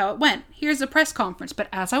 Here's how it went. Here's the press conference. But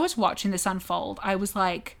as I was watching this unfold, I was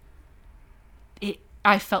like,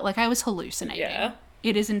 I felt like I was hallucinating. Yeah.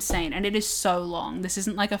 It is insane. And it is so long. This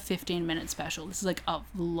isn't like a 15-minute special. This is like a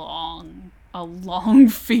long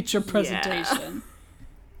feature presentation. Yeah.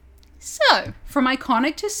 So, from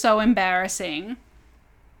iconic to so embarrassing,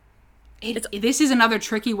 this is another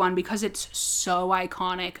tricky one because it's so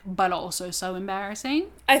iconic, but also so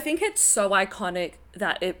embarrassing. I think it's so iconic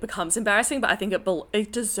that it becomes embarrassing, but I think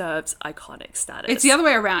it deserves iconic status. It's the other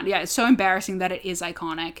way around. Yeah, it's so embarrassing that it is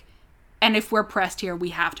iconic. And if we're pressed here, we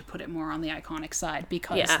have to put it more on the iconic side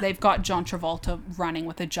because they've got John Travolta running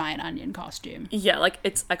with a giant onion costume. Yeah, like,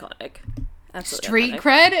 it's iconic. Absolutely Street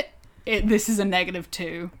iconic. cred, this is a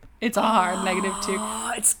 -2. It's a hard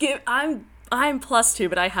 -2. Oh, I'm +2,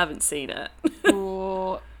 but I haven't seen it.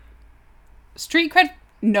 Ooh. Street cred,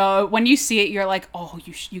 no. When you see it, you're like, oh,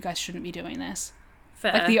 you guys shouldn't be doing this.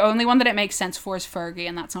 Fair. Like, the only one that it makes sense for is Fergie,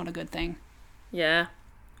 and that's not a good thing. Yeah.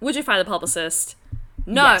 Would you fire the publicist?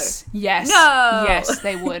 No. Yes. No. Yes,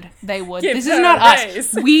 they would. They would. Give This her is not a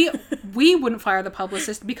raise. us. We wouldn't fire the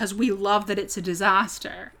publicist because we love that it's a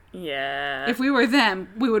disaster. Yeah. If we were them,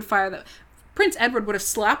 we would fire them. Prince Edward would have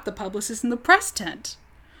slapped the publicist in the press tent.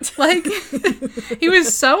 Like, he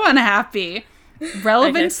was so unhappy.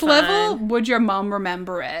 Relevance Okay, fine. level, would your mom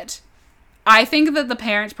remember it? I think that the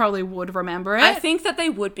parents probably would remember it. I think that they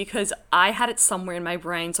would because I had it somewhere in my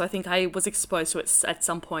brain, so I think I was exposed to it at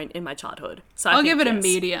some point in my childhood. So I'll give it a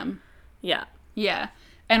medium. Yeah. Yeah.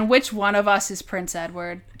 And which one of us is Prince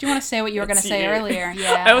Edward? Do you want to say what you were going to say you. earlier?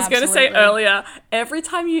 Yeah, I was going to say absolutely. earlier, every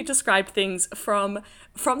time you described things from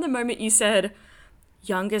the moment you said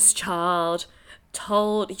youngest child,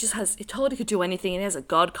 told he could do anything and he has a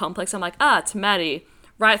god complex, I'm like, it's Maddie.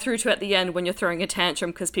 Right through to at the end when you're throwing a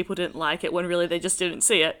tantrum because people didn't like it when really they just didn't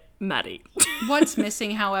see it, Maddie. What's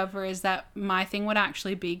missing, however, is that my thing would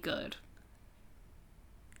actually be good.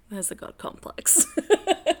 There's the god complex.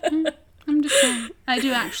 I'm just saying. I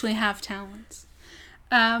do actually have talents.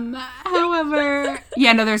 However,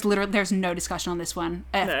 yeah, no, there's no discussion on this one.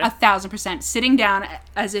 No. 1,000%. Sitting down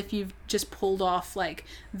as if you've just pulled off like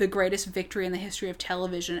the greatest victory in the history of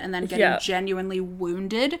television and then getting genuinely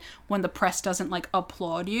wounded when the press doesn't like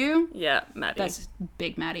applaud you. Yeah, Maddie. That's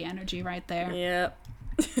big Maddie energy right there. Yeah.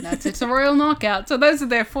 It's a royal knockout. So those are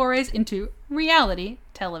their forays into reality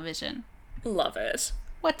television. Love it.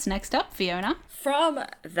 What's next up, Fiona? From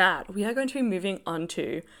that, we are going to be moving on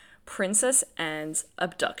to Princess Anne's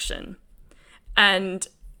abduction. And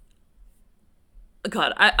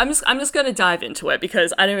God, I'm just going to dive into it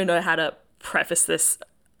because I don't even know how to preface this,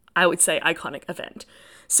 I would say, iconic event.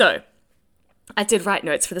 So, I did write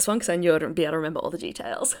notes for this one because I knew I wouldn't be able to remember all the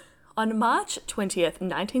details. On March 20th,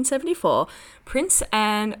 1974, Prince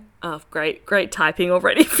Anne... Oh, great typing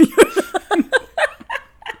already for you.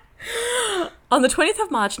 On the 20th of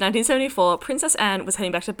March 1974, Princess Anne was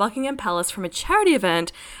heading back to Buckingham Palace from a charity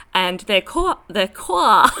event, and their car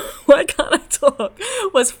why can't I talk?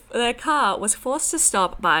 Their car was forced to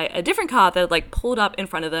stop by a different car that had, like, pulled up in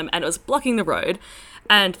front of them, and it was blocking the road.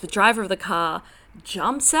 And the driver of the car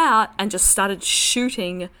jumps out and just started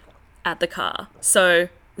shooting at the car. So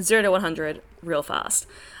 0 to 100 real fast.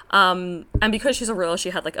 And because she's a royal,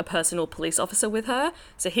 she had, like, a personal police officer with her.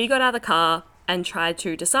 So he got out of the car and tried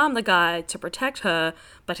to disarm the guy to protect her,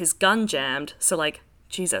 but his gun jammed. So, like,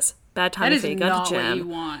 Jesus, bad timing for your gun to jam. That is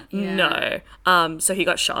not what you want. Yeah. No. So he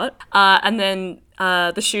got shot. And then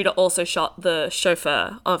the shooter also shot the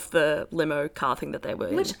chauffeur of the limo car thing that they were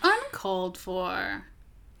in. Which uncalled for.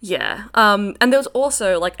 Yeah. And there was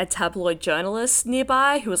also, like, a tabloid journalist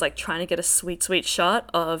nearby who was, like, trying to get a sweet shot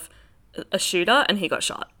of a shooter, and he got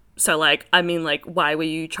shot. So, like, I mean, like, why were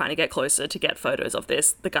you trying to get closer to get photos of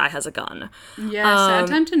this? The guy has a gun. Yeah, sad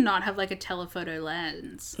time to not have, like, a telephoto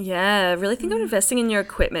lens. Yeah, really think of investing in your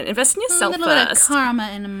equipment. Invest in yourself first. A little bit of karma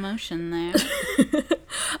and emotion there.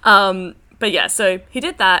 But yeah, so he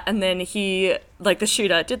did that, and then the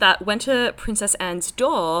shooter did that, went to Princess Anne's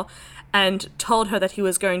door and told her that he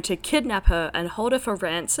was going to kidnap her and hold her for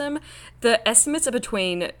ransom. The estimates are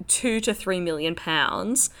between 2 to 3 million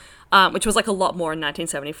pounds. Which was, like, a lot more in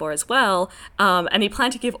 1974 as well. And he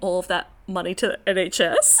planned to give all of that money to the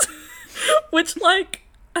NHS, which, like,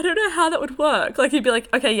 I don't know how that would work. Like, he'd be like,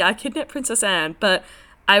 okay, yeah, I kidnapped Princess Anne, but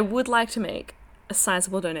I would like to make a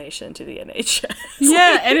sizable donation to the NHS.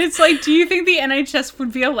 Yeah, and it's like, do you think the NHS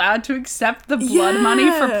would be allowed to accept the blood money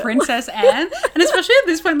for Princess Anne? And especially at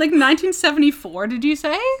this point, like, 1974, did you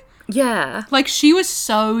say? Yeah. Like, she was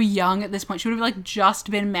so young at this point. She would have, like, just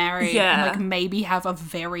been married and, like, maybe have a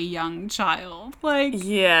very young child. Like,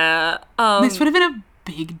 yeah. This would have been a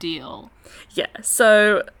big deal. Yeah,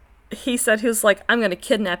 so he said, he was like, I'm going to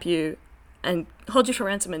kidnap you and hold you for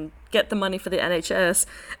ransom and get the money for the NHS.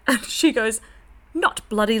 And she goes, not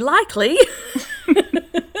bloody likely.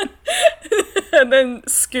 And then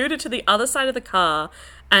scooted to the other side of the car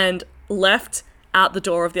and left out the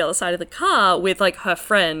door of the other side of the car with, like, her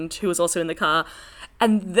friend who was also in the car.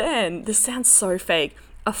 And then, this sounds so fake,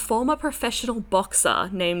 a former professional boxer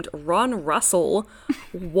named Ron Russell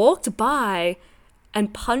walked by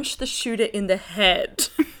and punched the shooter in the head.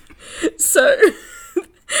 So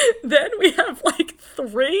then we have, like,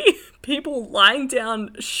 3 people lying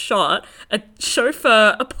down shot, a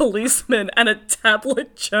chauffeur, a policeman, and a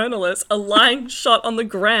tabloid journalist are lying shot on the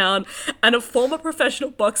ground, and a former professional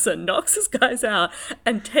boxer knocks this guys out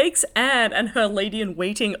and takes Anne and her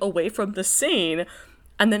lady-in-waiting away from the scene.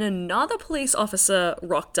 And then another police officer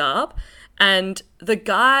rocked up, and the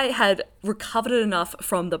guy had recovered enough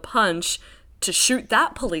from the punch to shoot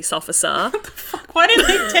that police officer. Why didn't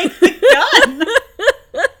they take the gun?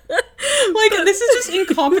 Like, this is just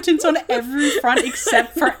incompetence on every front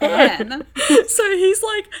except for Anne. So he's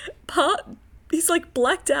like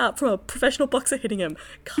blacked out from a professional boxer hitting him,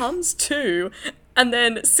 comes to, and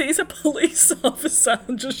then sees a police officer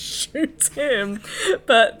and just shoots him.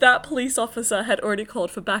 But that police officer had already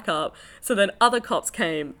called for backup, so then other cops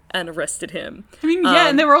came and arrested him. I mean, yeah,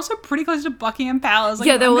 and they were also pretty close to Buckingham Palace. Like,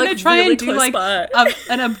 Yeah, they I'm were, gonna like, try really and do close like by.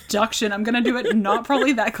 an abduction. I'm gonna do it not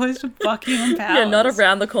probably that close to Buckingham Palace. Yeah, not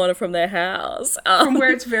around the corner from their house. From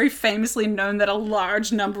where it's very famously known that a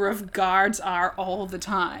large number of guards are all the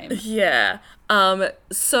time. Yeah.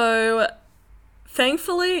 So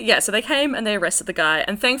thankfully, so they came and they arrested the guy,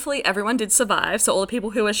 and thankfully everyone did survive. So all the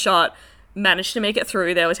people who were shot managed to make it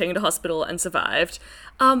through. They were taken to hospital and survived.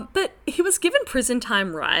 But he was given prison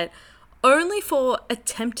time, right? Only for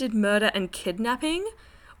attempted murder and kidnapping,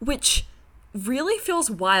 which really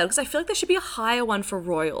feels wild because I feel like there should be a higher one for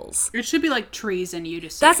royals. It should be like treason, you'd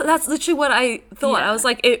assume. That's literally what I thought. Yeah. I was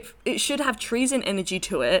like, it should have treason energy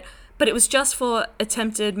to it, but it was just for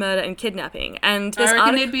attempted murder and kidnapping. And I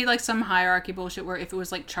reckon there'd be like some hierarchy bullshit where if it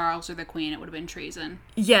was like Charles or the Queen, it would have been treason.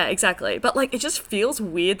 Yeah, exactly. But like, it just feels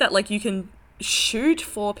weird that like you can shoot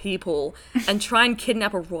 4 people and try and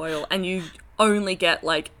kidnap a royal, and you only get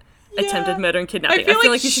like attempted murder and kidnapping. I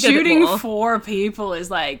feel like you should get a bit shooting more. 4 people is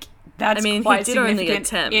like, that's he quite did only significant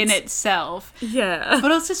attempt. in itself. Yeah.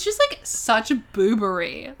 But also, it's just like such a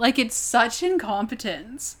boobery. Like, it's such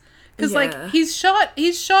incompetence. Because Yeah. like he's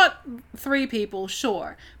shot 3 people,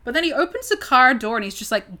 sure, but then he opens the car door and he's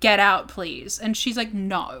just like, "Get out, please," and she's like,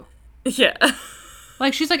 "No." Yeah.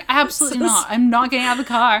 Like, she's like, "Absolutely not. I'm not getting out of the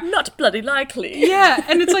car." Not bloody likely. Yeah,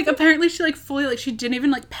 and it's like apparently she like fully like she didn't even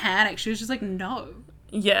like panic. She was just like, "No."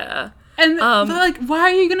 Yeah. And but like, why are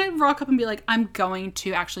you gonna rock up and be like, "I'm going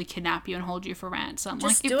to actually kidnap you and hold you for ransom"?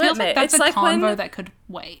 Just like, do it feels it, like mate. that's It's a like when- convo that could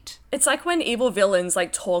wait. It's like when evil villains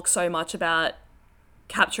like talk so much about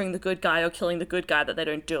capturing the good guy or killing the good guy that they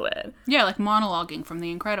don't do it. Yeah, like monologuing from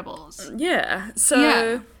The Incredibles. Yeah. So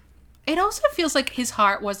Yeah. It also feels like his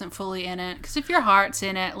heart wasn't fully in it, because if your heart's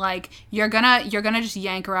in it, like you're gonna just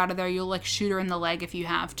yank her out of there. You'll like shoot her in the leg if you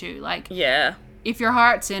have to. Like, yeah. if your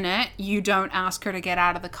heart's in it, you don't ask her to get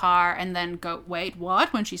out of the car and then go, "Wait,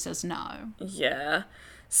 what?" when she says no. Yeah.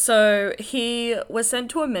 So he was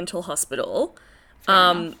sent to a mental hospital.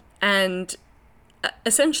 enough. And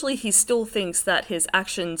essentially he still thinks that his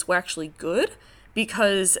actions were actually good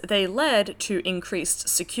because they led to increased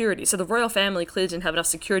security. So the royal family clearly didn't have enough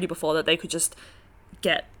security before that they could just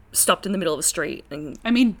get stopped in the middle of a street and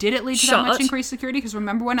I mean, did it lead to that Shot. much increased security? Because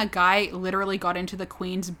remember when a guy literally got into the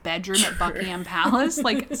Queen's bedroom at Buckingham Palace,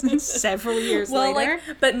 like several years later?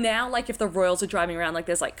 like, but now, like, if the royals are driving around, like,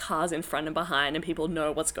 there's, like, cars in front and behind, and people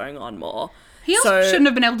know what's going on more. He also shouldn't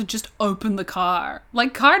have been able to just open the car.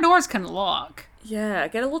 Like, car doors can lock. Yeah,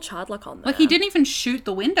 get a little child lock on there. Like, he didn't even shoot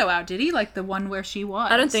the window out, did he? Like, the one where she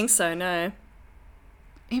was. I don't think so, no.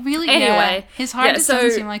 He really, Anyway, his heart yeah, just so-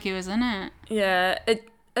 doesn't seem like he was in it. Yeah,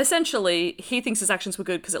 essentially, he thinks his actions were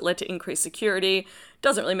good because it led to increased security.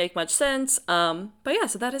 Doesn't really make much sense. But yeah,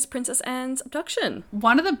 so that is Princess Anne's abduction.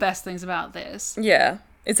 One of the best things about this Yeah,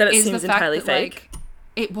 is that it is seems the fact entirely that, fake.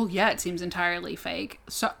 like, it seems entirely fake.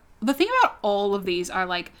 So the thing about all of these are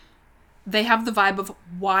like, they have the vibe of,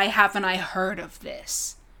 why haven't I heard of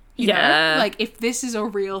this? You Yeah. know? Like, if this is a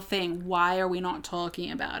real thing, why are we not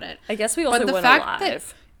talking about it? I guess we also But the weren't fact alive. that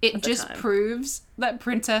it at the just time. proves that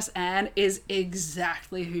Princess Anne is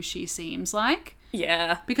exactly who she seems like.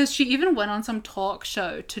 Yeah. Because she even went on some talk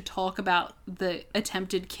show to talk about the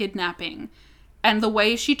attempted kidnapping. And the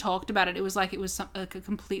way she talked about it, it was like it was like a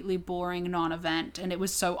completely boring non-event. And it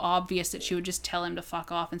was so obvious that she would just tell him to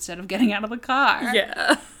fuck off instead of getting out of the car.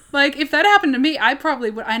 Yeah. Like, if that happened to me, I probably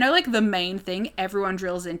would. I know, like, the main thing everyone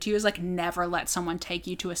drills into you is, like, never let someone take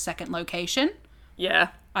you to a second location. Yeah.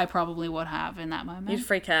 I probably would have in that moment. You'd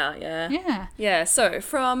freak out, yeah. Yeah. Yeah, so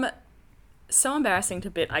from so embarrassing to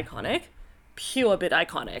bit iconic, pure bit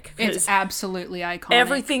iconic. 'cause It's absolutely iconic.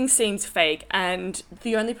 everything seems fake, and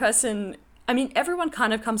the only person... I mean, everyone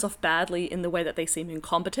kind of comes off badly in the way that they seem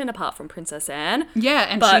incompetent, apart from Princess Anne. Yeah,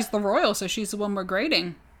 and But- she's the royal, so she's the one we're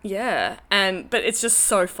grading. Yeah, but it's just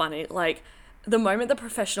so funny. Like, the moment the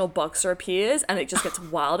professional boxer appears and it just gets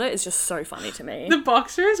wilder is just so funny to me. The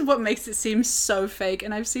boxer is what makes it seem so fake,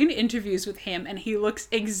 and I've seen interviews with him, and he looks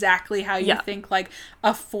exactly how you Yeah. think, like,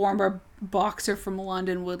 a former boxer from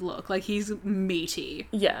London would look. Like, he's meaty.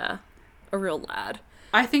 Yeah, a real lad.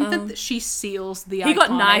 I think that she seals the He iconic...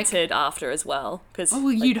 got knighted after as well. Cause, Oh,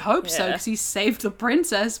 well, you'd hope so, yeah. because he saved the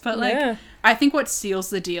princess, but, like, Yeah. I think what seals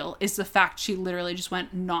the deal is the fact she literally just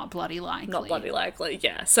went, not bloody likely. Not bloody likely,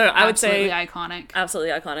 yeah. So I would Absolutely say iconic.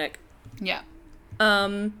 absolutely iconic. Yeah.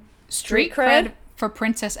 street cred for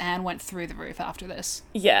Princess Anne went through the roof after this.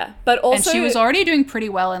 Yeah, but also... And she was already doing pretty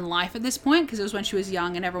well in life at this point, because it was when she was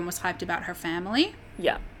young and everyone was hyped about her family.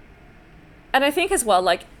 Yeah. And I think as well,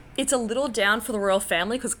 like, it's a little down for the royal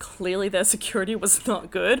family, because clearly their security was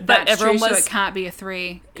not good. But That's everyone true, was... so it can't be a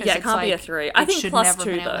 3. Yeah, it can't be a 3. I think plus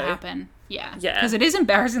 2, never though. Happen. Yeah. Yeah. Because it is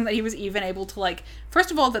embarrassing that he was even able to, like...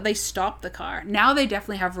 First of all, that they stopped the car. Now they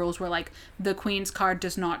definitely have rules where, like, the Queen's car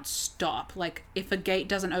does not stop. Like, if a gate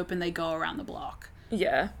doesn't open, they go around the block.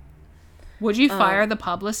 Yeah. Would you fire the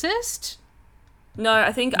publicist? No,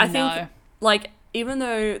 I think, like, even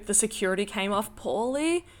though the security came off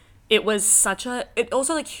poorly, it was such a... It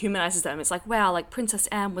also, like, humanizes them. It's like, wow, like, Princess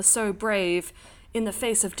Anne was so brave in the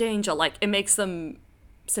face of danger. Like, it makes them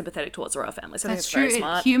sympathetic towards the royal family. So That's I true. think it's very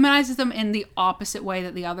smart. It humanizes them in the opposite way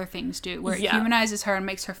that the other things do, where it Yeah. humanizes her and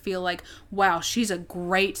makes her feel like, wow, she's a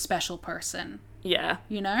great special person. Yeah.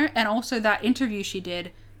 You know? And also that interview she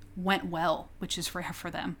did went well, which is rare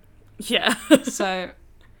for them. Yeah. So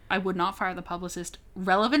I would not fire the publicist.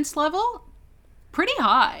 Relevance level? Pretty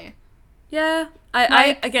high. Yeah.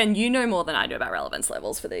 I again, you know more than I do about relevance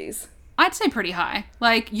levels for these. I'd say pretty high.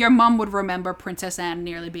 Like, your mum would remember Princess Anne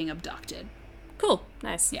nearly being abducted. Cool.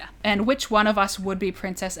 Nice. Yeah. And which one of us would be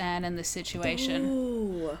Princess Anne in this situation?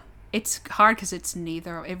 Ooh. It's hard because it's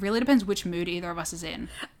neither. It really depends which mood either of us is in.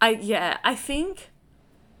 I think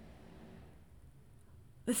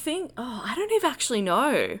the thing... Oh, I don't even actually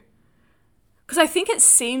know. Because I think it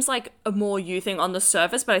seems like a more you thing on the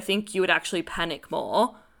surface, but I think you would actually panic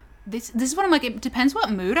more. This is what I'm like, it depends what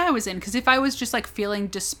mood I was in. Because if I was just, like, feeling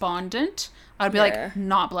despondent, I'd be like,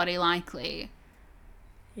 not bloody likely.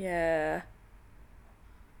 Yeah.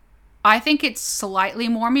 I think it's slightly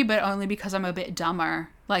more me, but only because I'm a bit dumber.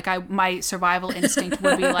 Like, my survival instinct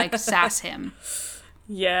would be, like, sass him.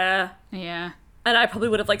 Yeah. Yeah. And I probably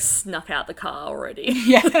would have, like, snuck out the car already.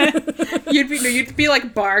 Yeah. You'd be,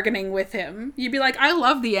 like, bargaining with him. You'd be like, I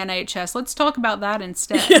love the NHS. Let's talk about that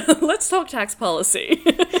instead. Yeah, let's talk tax policy.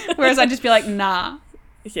 Whereas I'd just be like, nah.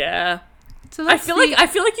 Yeah. So I feel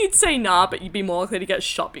like you'd say nah, but you'd be more likely to get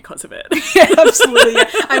shot because of it. Yeah, absolutely. Yeah.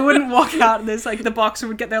 I wouldn't walk out this, like, the boxer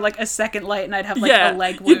would get there, like, a second late and I'd have, like, a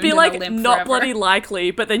leg wound. You'd be and like, a limp not forever. bloody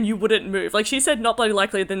likely, but then you wouldn't move. Like, she said not bloody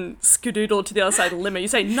likely, then skedoodle to the other side of the limo. You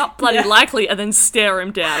say not bloody likely, and then stare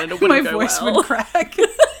him down, and it wouldn't My go voice well. would crack.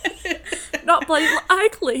 Not bloody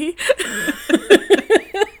likely.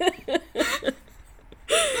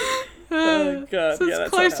 Oh, God. So it's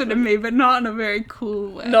closer to me, but not in a very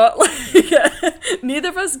cool way. Not like, yeah. Neither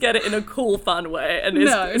of us get it in a cool, fun way. And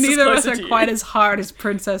No, neither of us are quite as hard as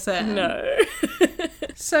Princess Anne. No.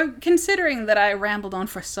 So, considering that I rambled on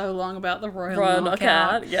for so long about the Royal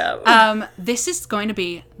Knockout, yeah. this is going to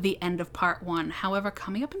be the end of part 1. However,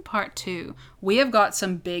 coming up in part 2, we have got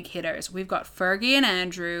some big hitters. We've got Fergie and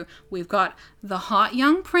Andrew, we've got the hot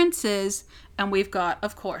young princes, and we've got,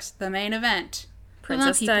 of course, the main event,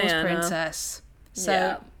 Princess the People's Diana. Princess. So,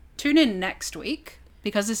 Yeah. tune in next week,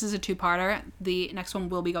 because this is a 2-parter. The next one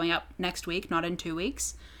will be going up next week, not in 2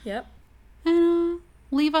 weeks. Yep. And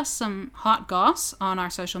leave us some hot goss on our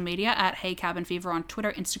social media at Hey Cabin Fever on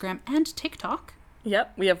Twitter, Instagram, and TikTok.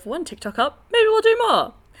 Yep. We have 1 TikTok up. Maybe we'll do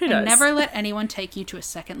more. Who knows? And never let anyone take you to a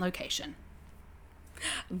second location.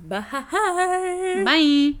 Bye.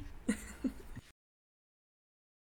 Bye.